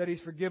 that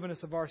He's forgiven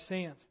us of our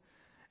sins.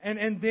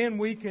 And then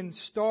we can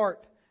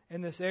start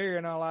in this area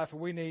in our life that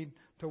we need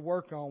to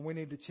work on. We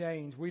need to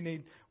change.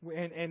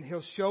 And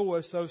He'll show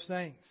us those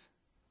things.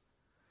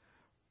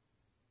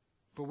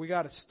 But we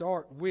got to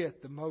start with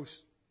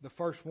the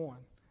first one.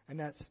 And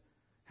that's,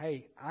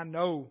 hey, I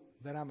know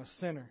that I'm a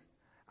sinner.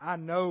 I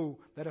know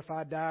that if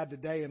I died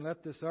today and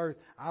left this earth,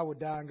 I would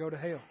die and go to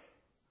hell.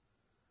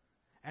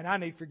 And I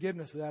need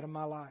forgiveness of that in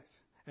my life.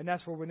 And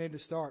that's where we need to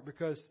start.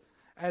 Because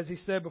as He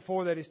said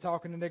before that, He's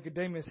talking to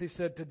Nicodemus, He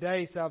said,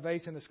 today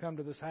salvation has come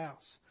to this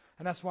house.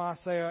 And that's why I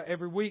say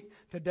every week,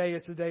 today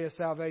is the day of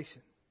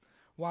salvation.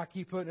 Why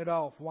keep putting it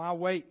off? Why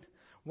wait?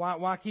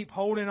 Why keep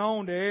holding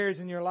on to areas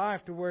in your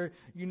life to where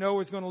you know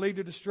it's going to lead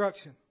to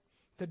destruction?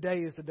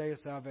 Today is the day of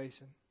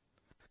salvation.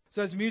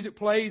 So as music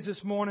plays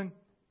this morning,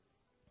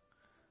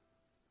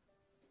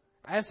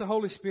 ask the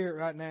Holy Spirit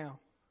right now.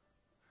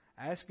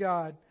 Ask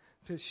God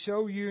to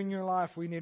show you in your life we need